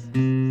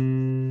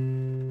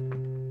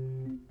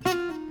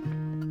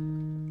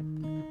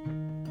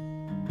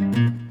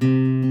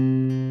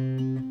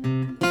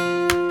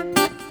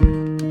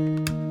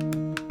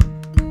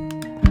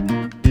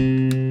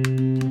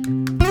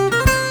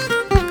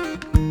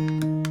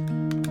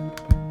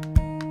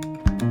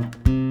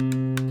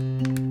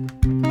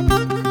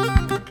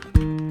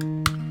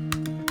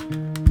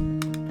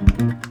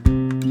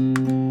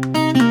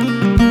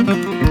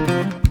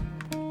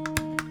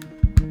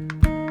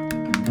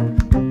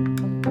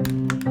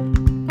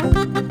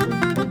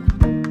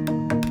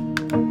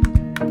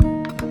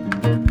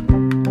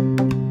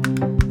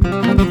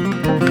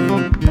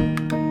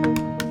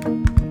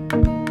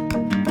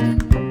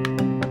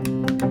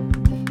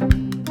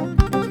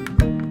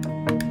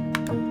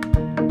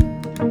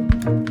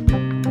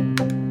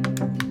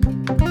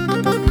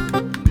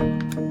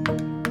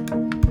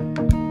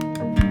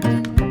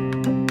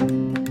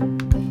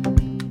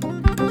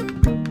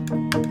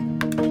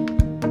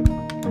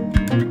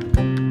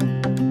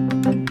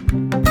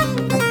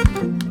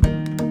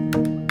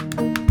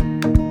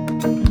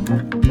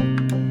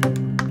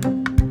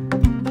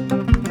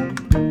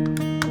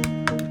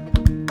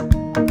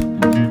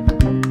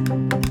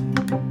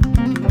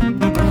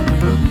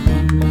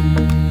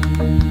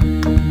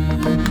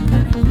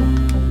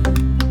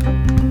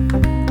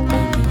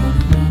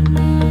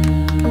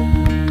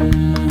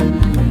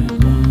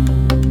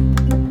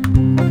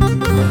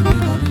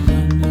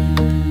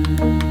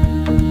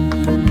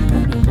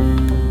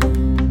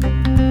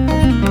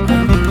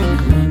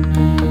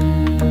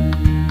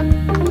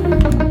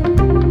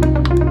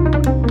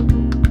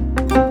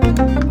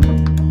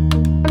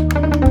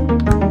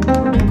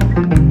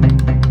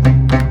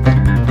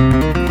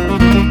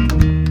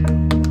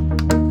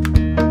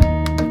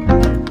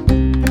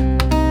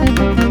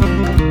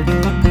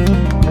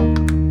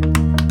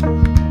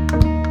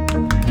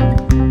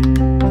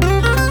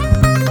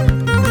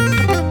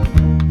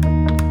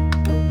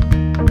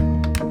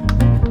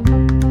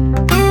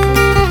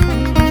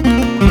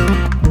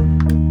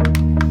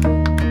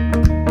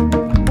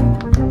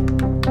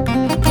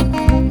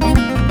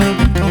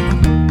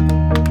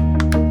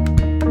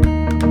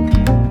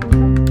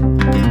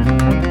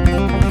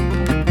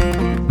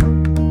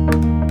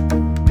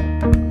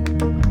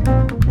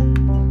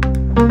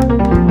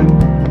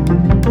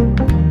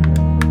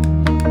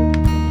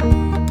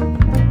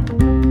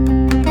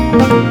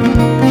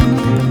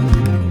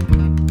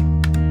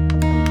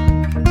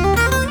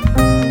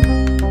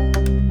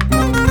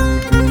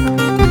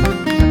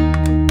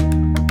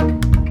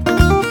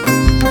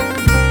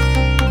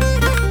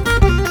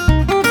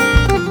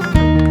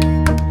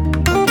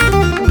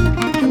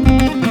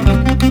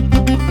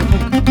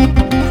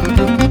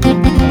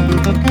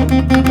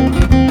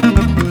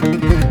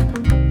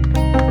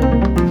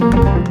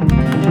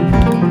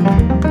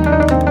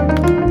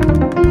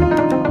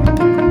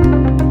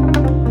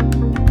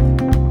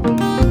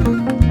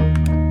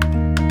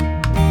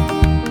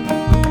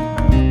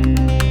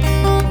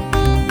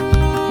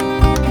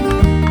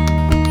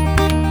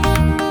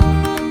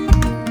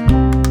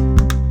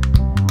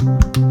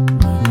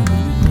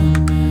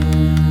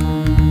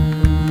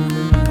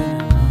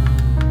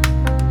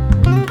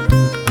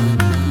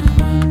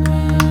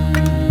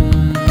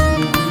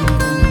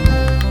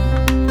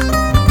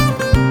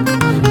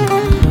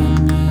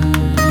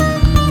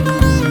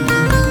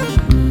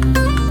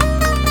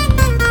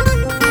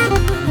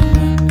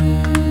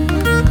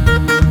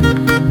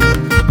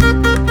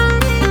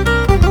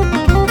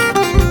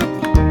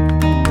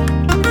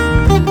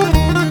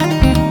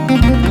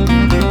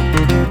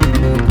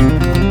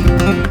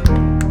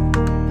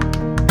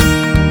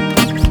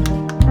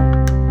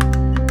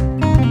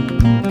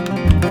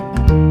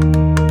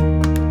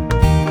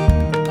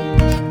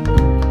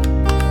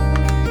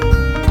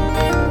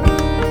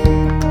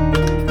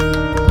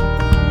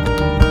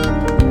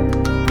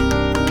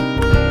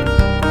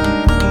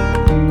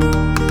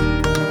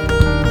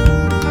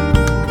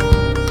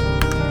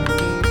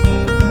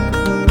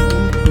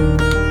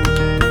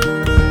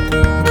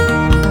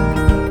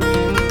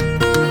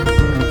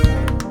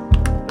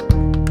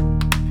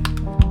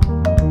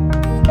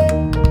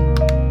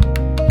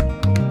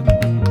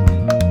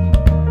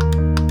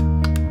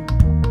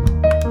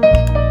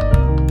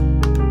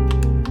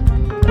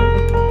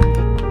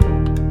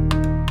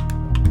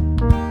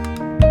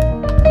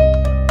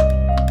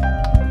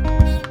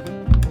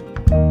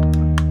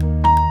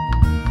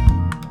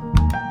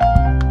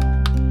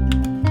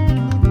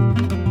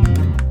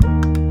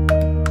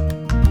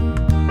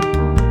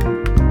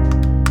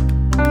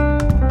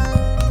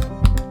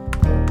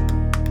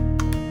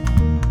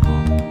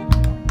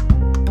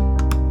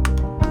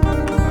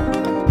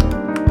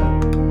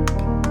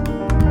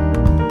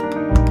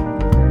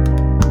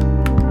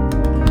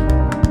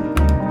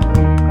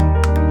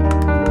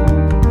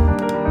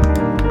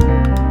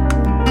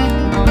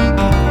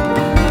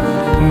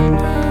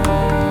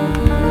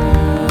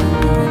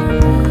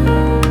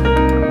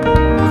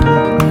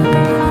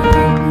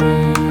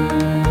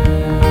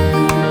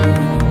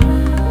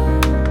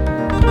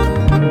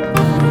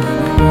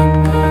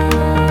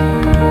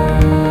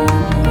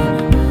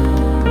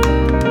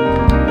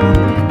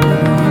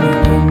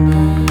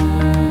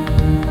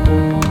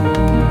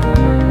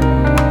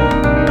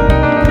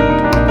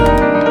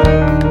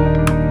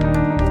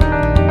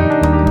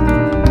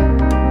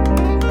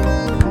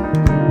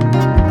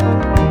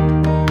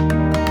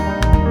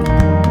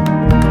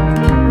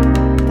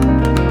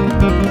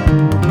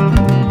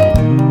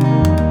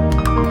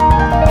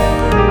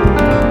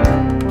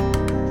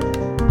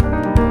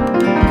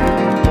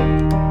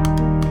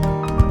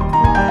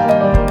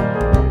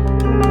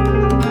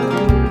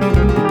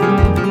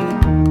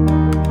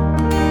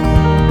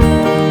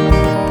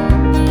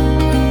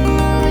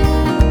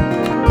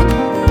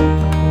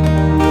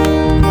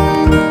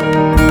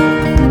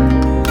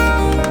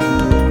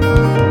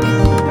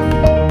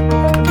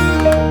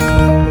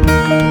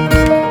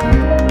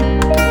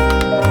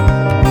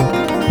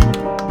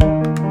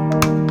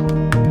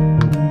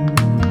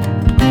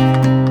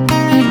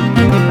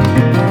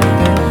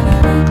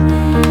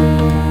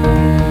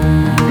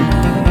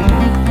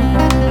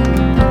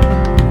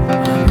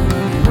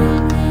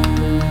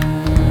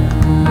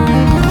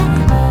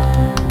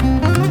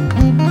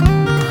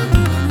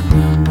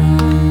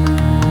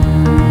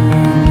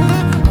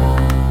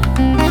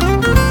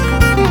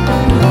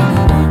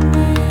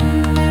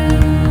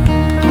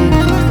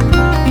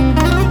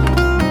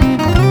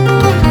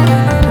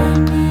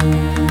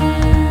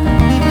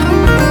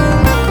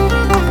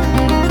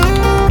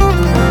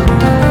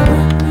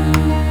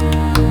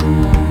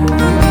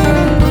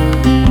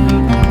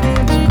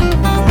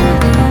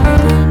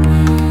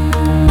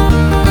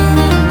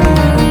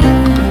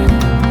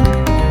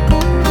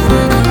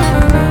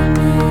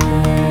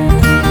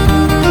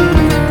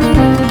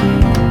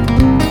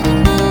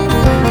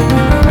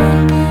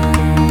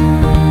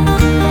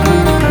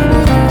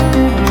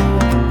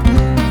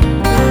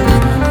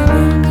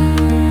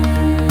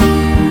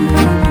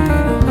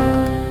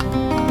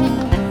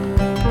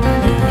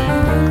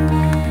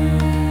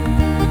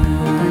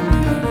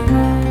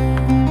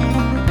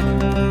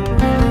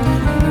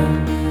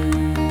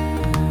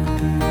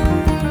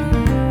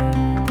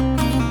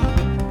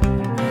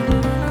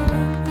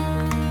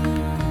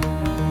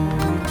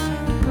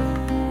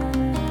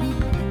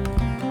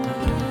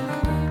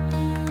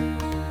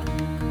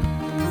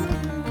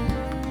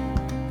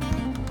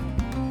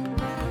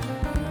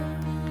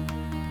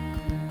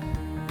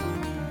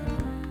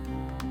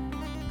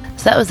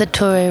 So that was the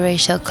Torre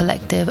Racial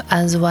Collective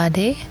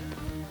Azwade.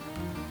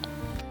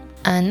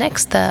 And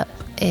next up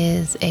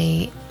is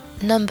a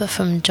number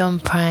from John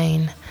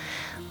Prine,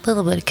 a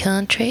little bit of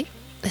country.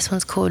 This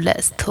one's called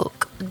Let's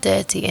Talk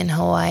Dirty in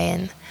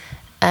Hawaiian.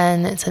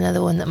 And it's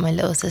another one that my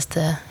little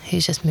sister,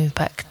 who's just moved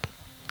back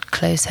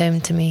close home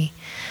to me,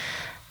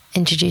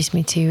 introduced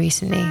me to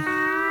recently.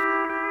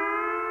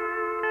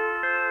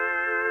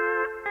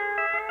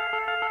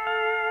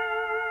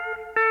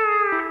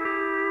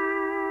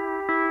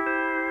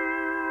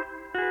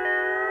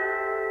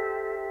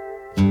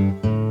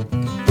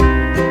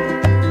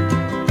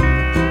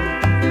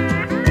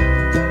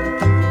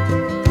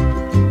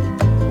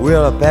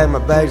 Well, I packed my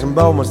bags and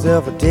bought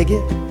myself a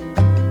ticket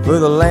for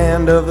the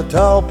land of the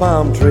tall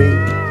palm tree.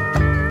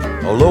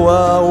 Although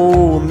I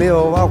owe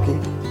Milwaukee,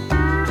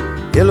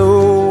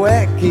 hello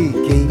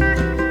Waikiki.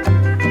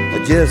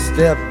 I just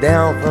stepped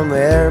down from the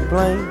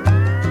airplane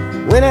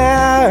when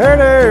I heard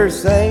her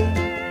say,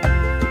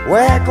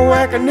 wacka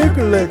wacka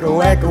nuka licka,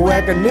 wacka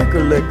wacka nuka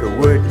licka,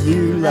 would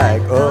you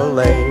like a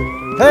lay?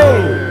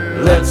 Hey,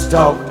 let's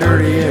talk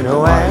dirty in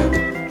Hawaii,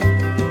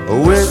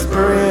 a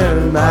whisper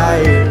in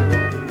my ear.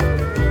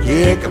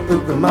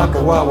 Kiekapuka maka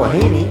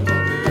wawahini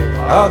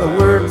are the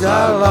words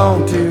I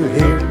long to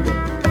hear.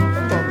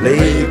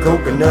 Lay a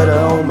coconut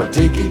on my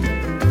tiki,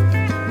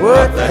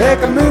 what the heck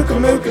a mooka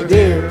mooka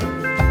dear.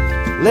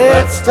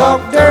 Let's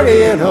talk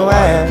dirty in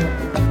Hawaii,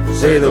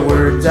 say the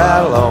words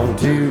I long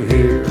to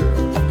hear.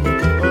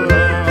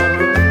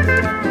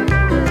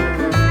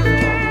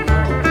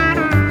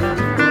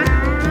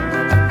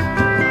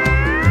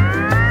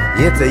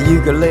 It's a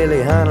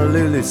ukulele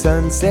Honolulu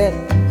sunset,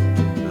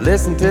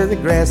 listen to the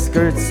grass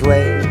skirts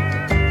sway,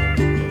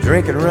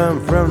 drinking rum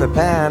from the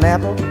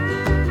pineapple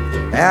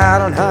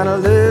out on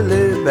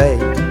Honolulu Bay.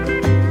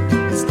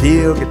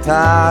 Steel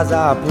guitars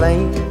are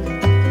playing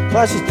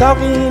while she's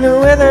talking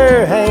with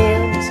her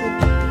hands.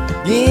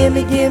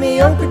 Gimme,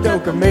 gimme,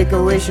 oka-doka, make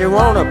a wish, you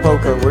wanna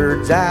poke her,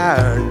 words I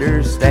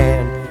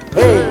understand.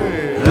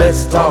 Hey,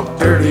 let's talk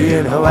dirty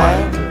in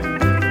Hawaii,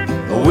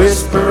 a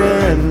whisper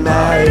in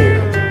my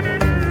ear.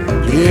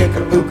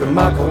 Kiekapuka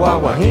maka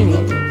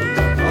wawahini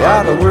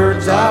are the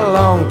words I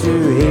long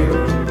to hear.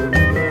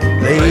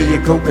 Lay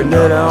your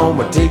coconut on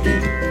my tiki,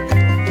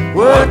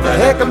 what the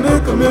heck a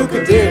mooka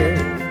mooka dear.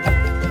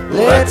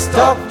 Let's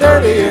talk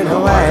dirty in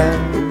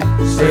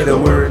Hawaii, say the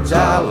words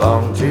I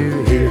long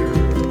to hear.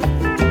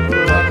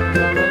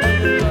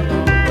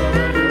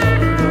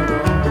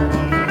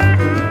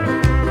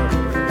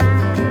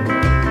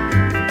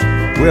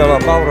 Well, I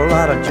bought a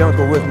lot of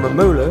jungle with my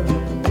moolah,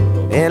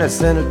 and I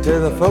sent it to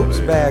the folks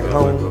back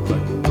home.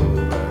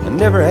 I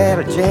never had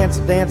a chance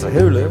to dance a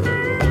hula,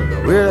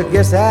 well, I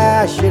guess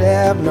I should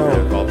have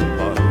known.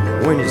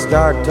 When you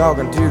start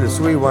talking to the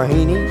sweet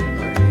wahine,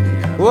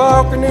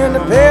 walking in the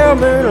pale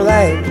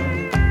moonlight,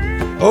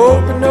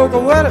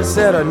 Okanoka, what I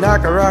said, a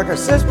Nakaraka,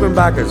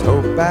 Sisquambakers,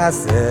 hope I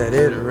said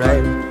it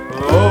right.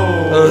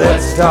 Oh,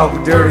 let's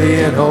talk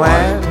dirty in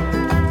Hawaii,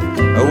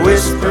 a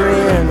whisper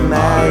in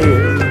my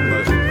ear.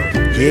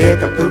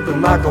 Kiekapuka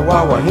maka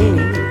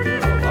wawahini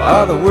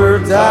are the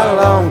words I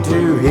long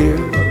to hear.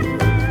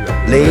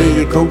 Lay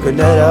your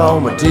coconut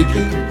on my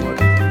tiki,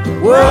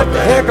 what the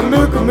heck a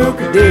mooka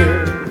mooka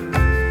dear.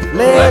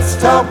 Let's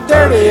talk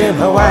dirty in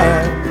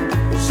Hawaii,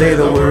 say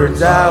the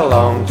words I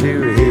long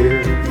to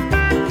hear.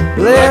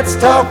 Let's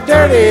talk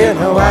dirty in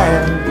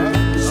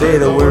Hawaii, say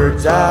the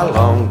words I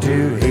long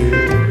to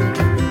hear.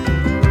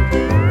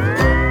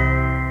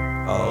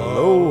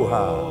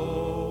 Aloha.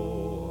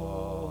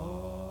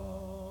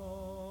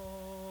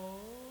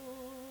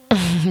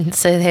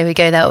 So there we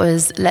go, that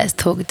was Let's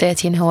Talk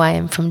Dirty in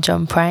Hawaiian from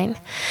John Prine.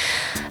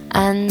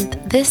 And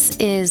this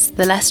is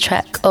the last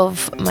track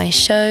of my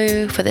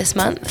show for this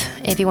month.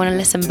 If you want to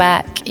listen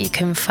back, you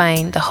can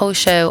find the whole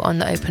show on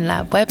the Open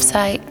Lab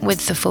website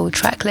with the full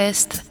track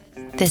list.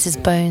 This is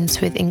Bones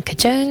with Inca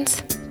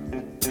Jones.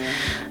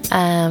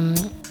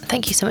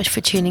 Thank you so much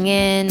for tuning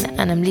in,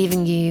 and I'm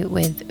leaving you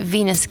with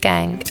Venus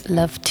Gang,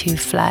 Love to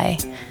Fly.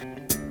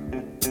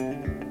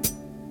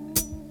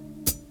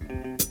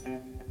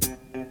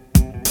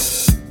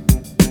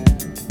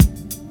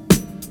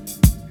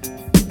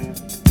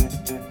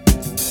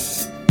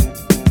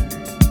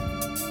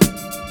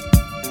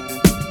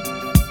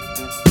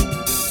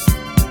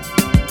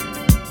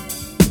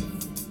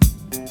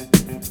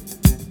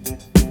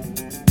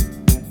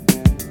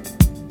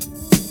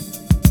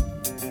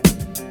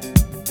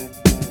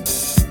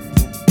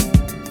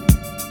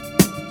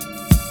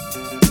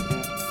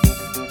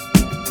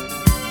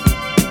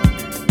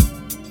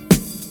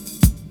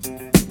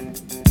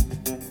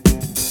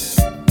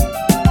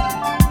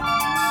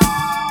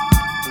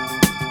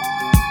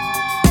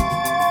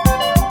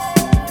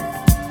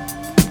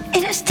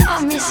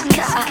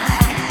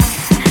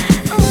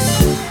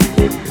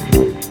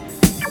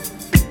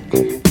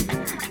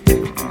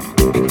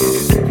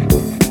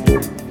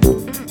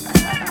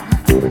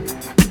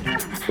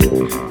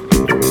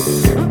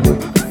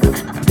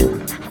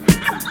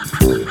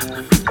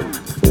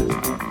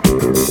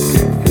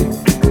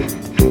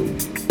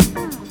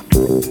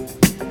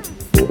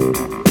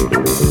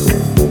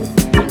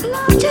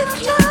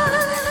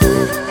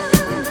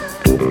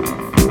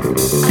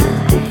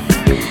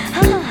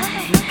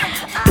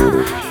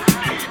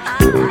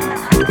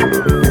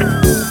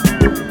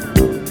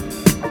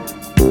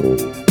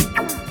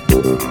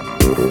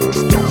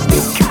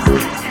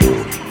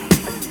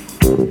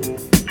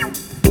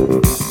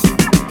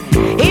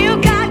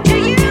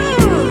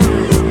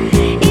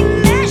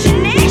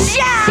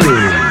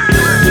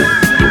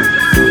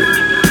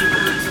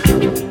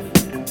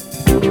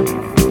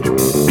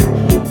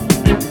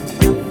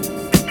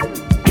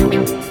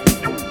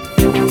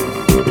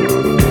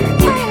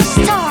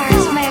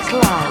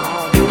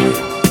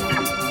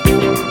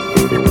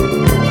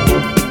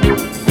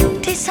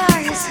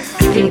 Desires,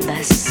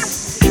 vidas.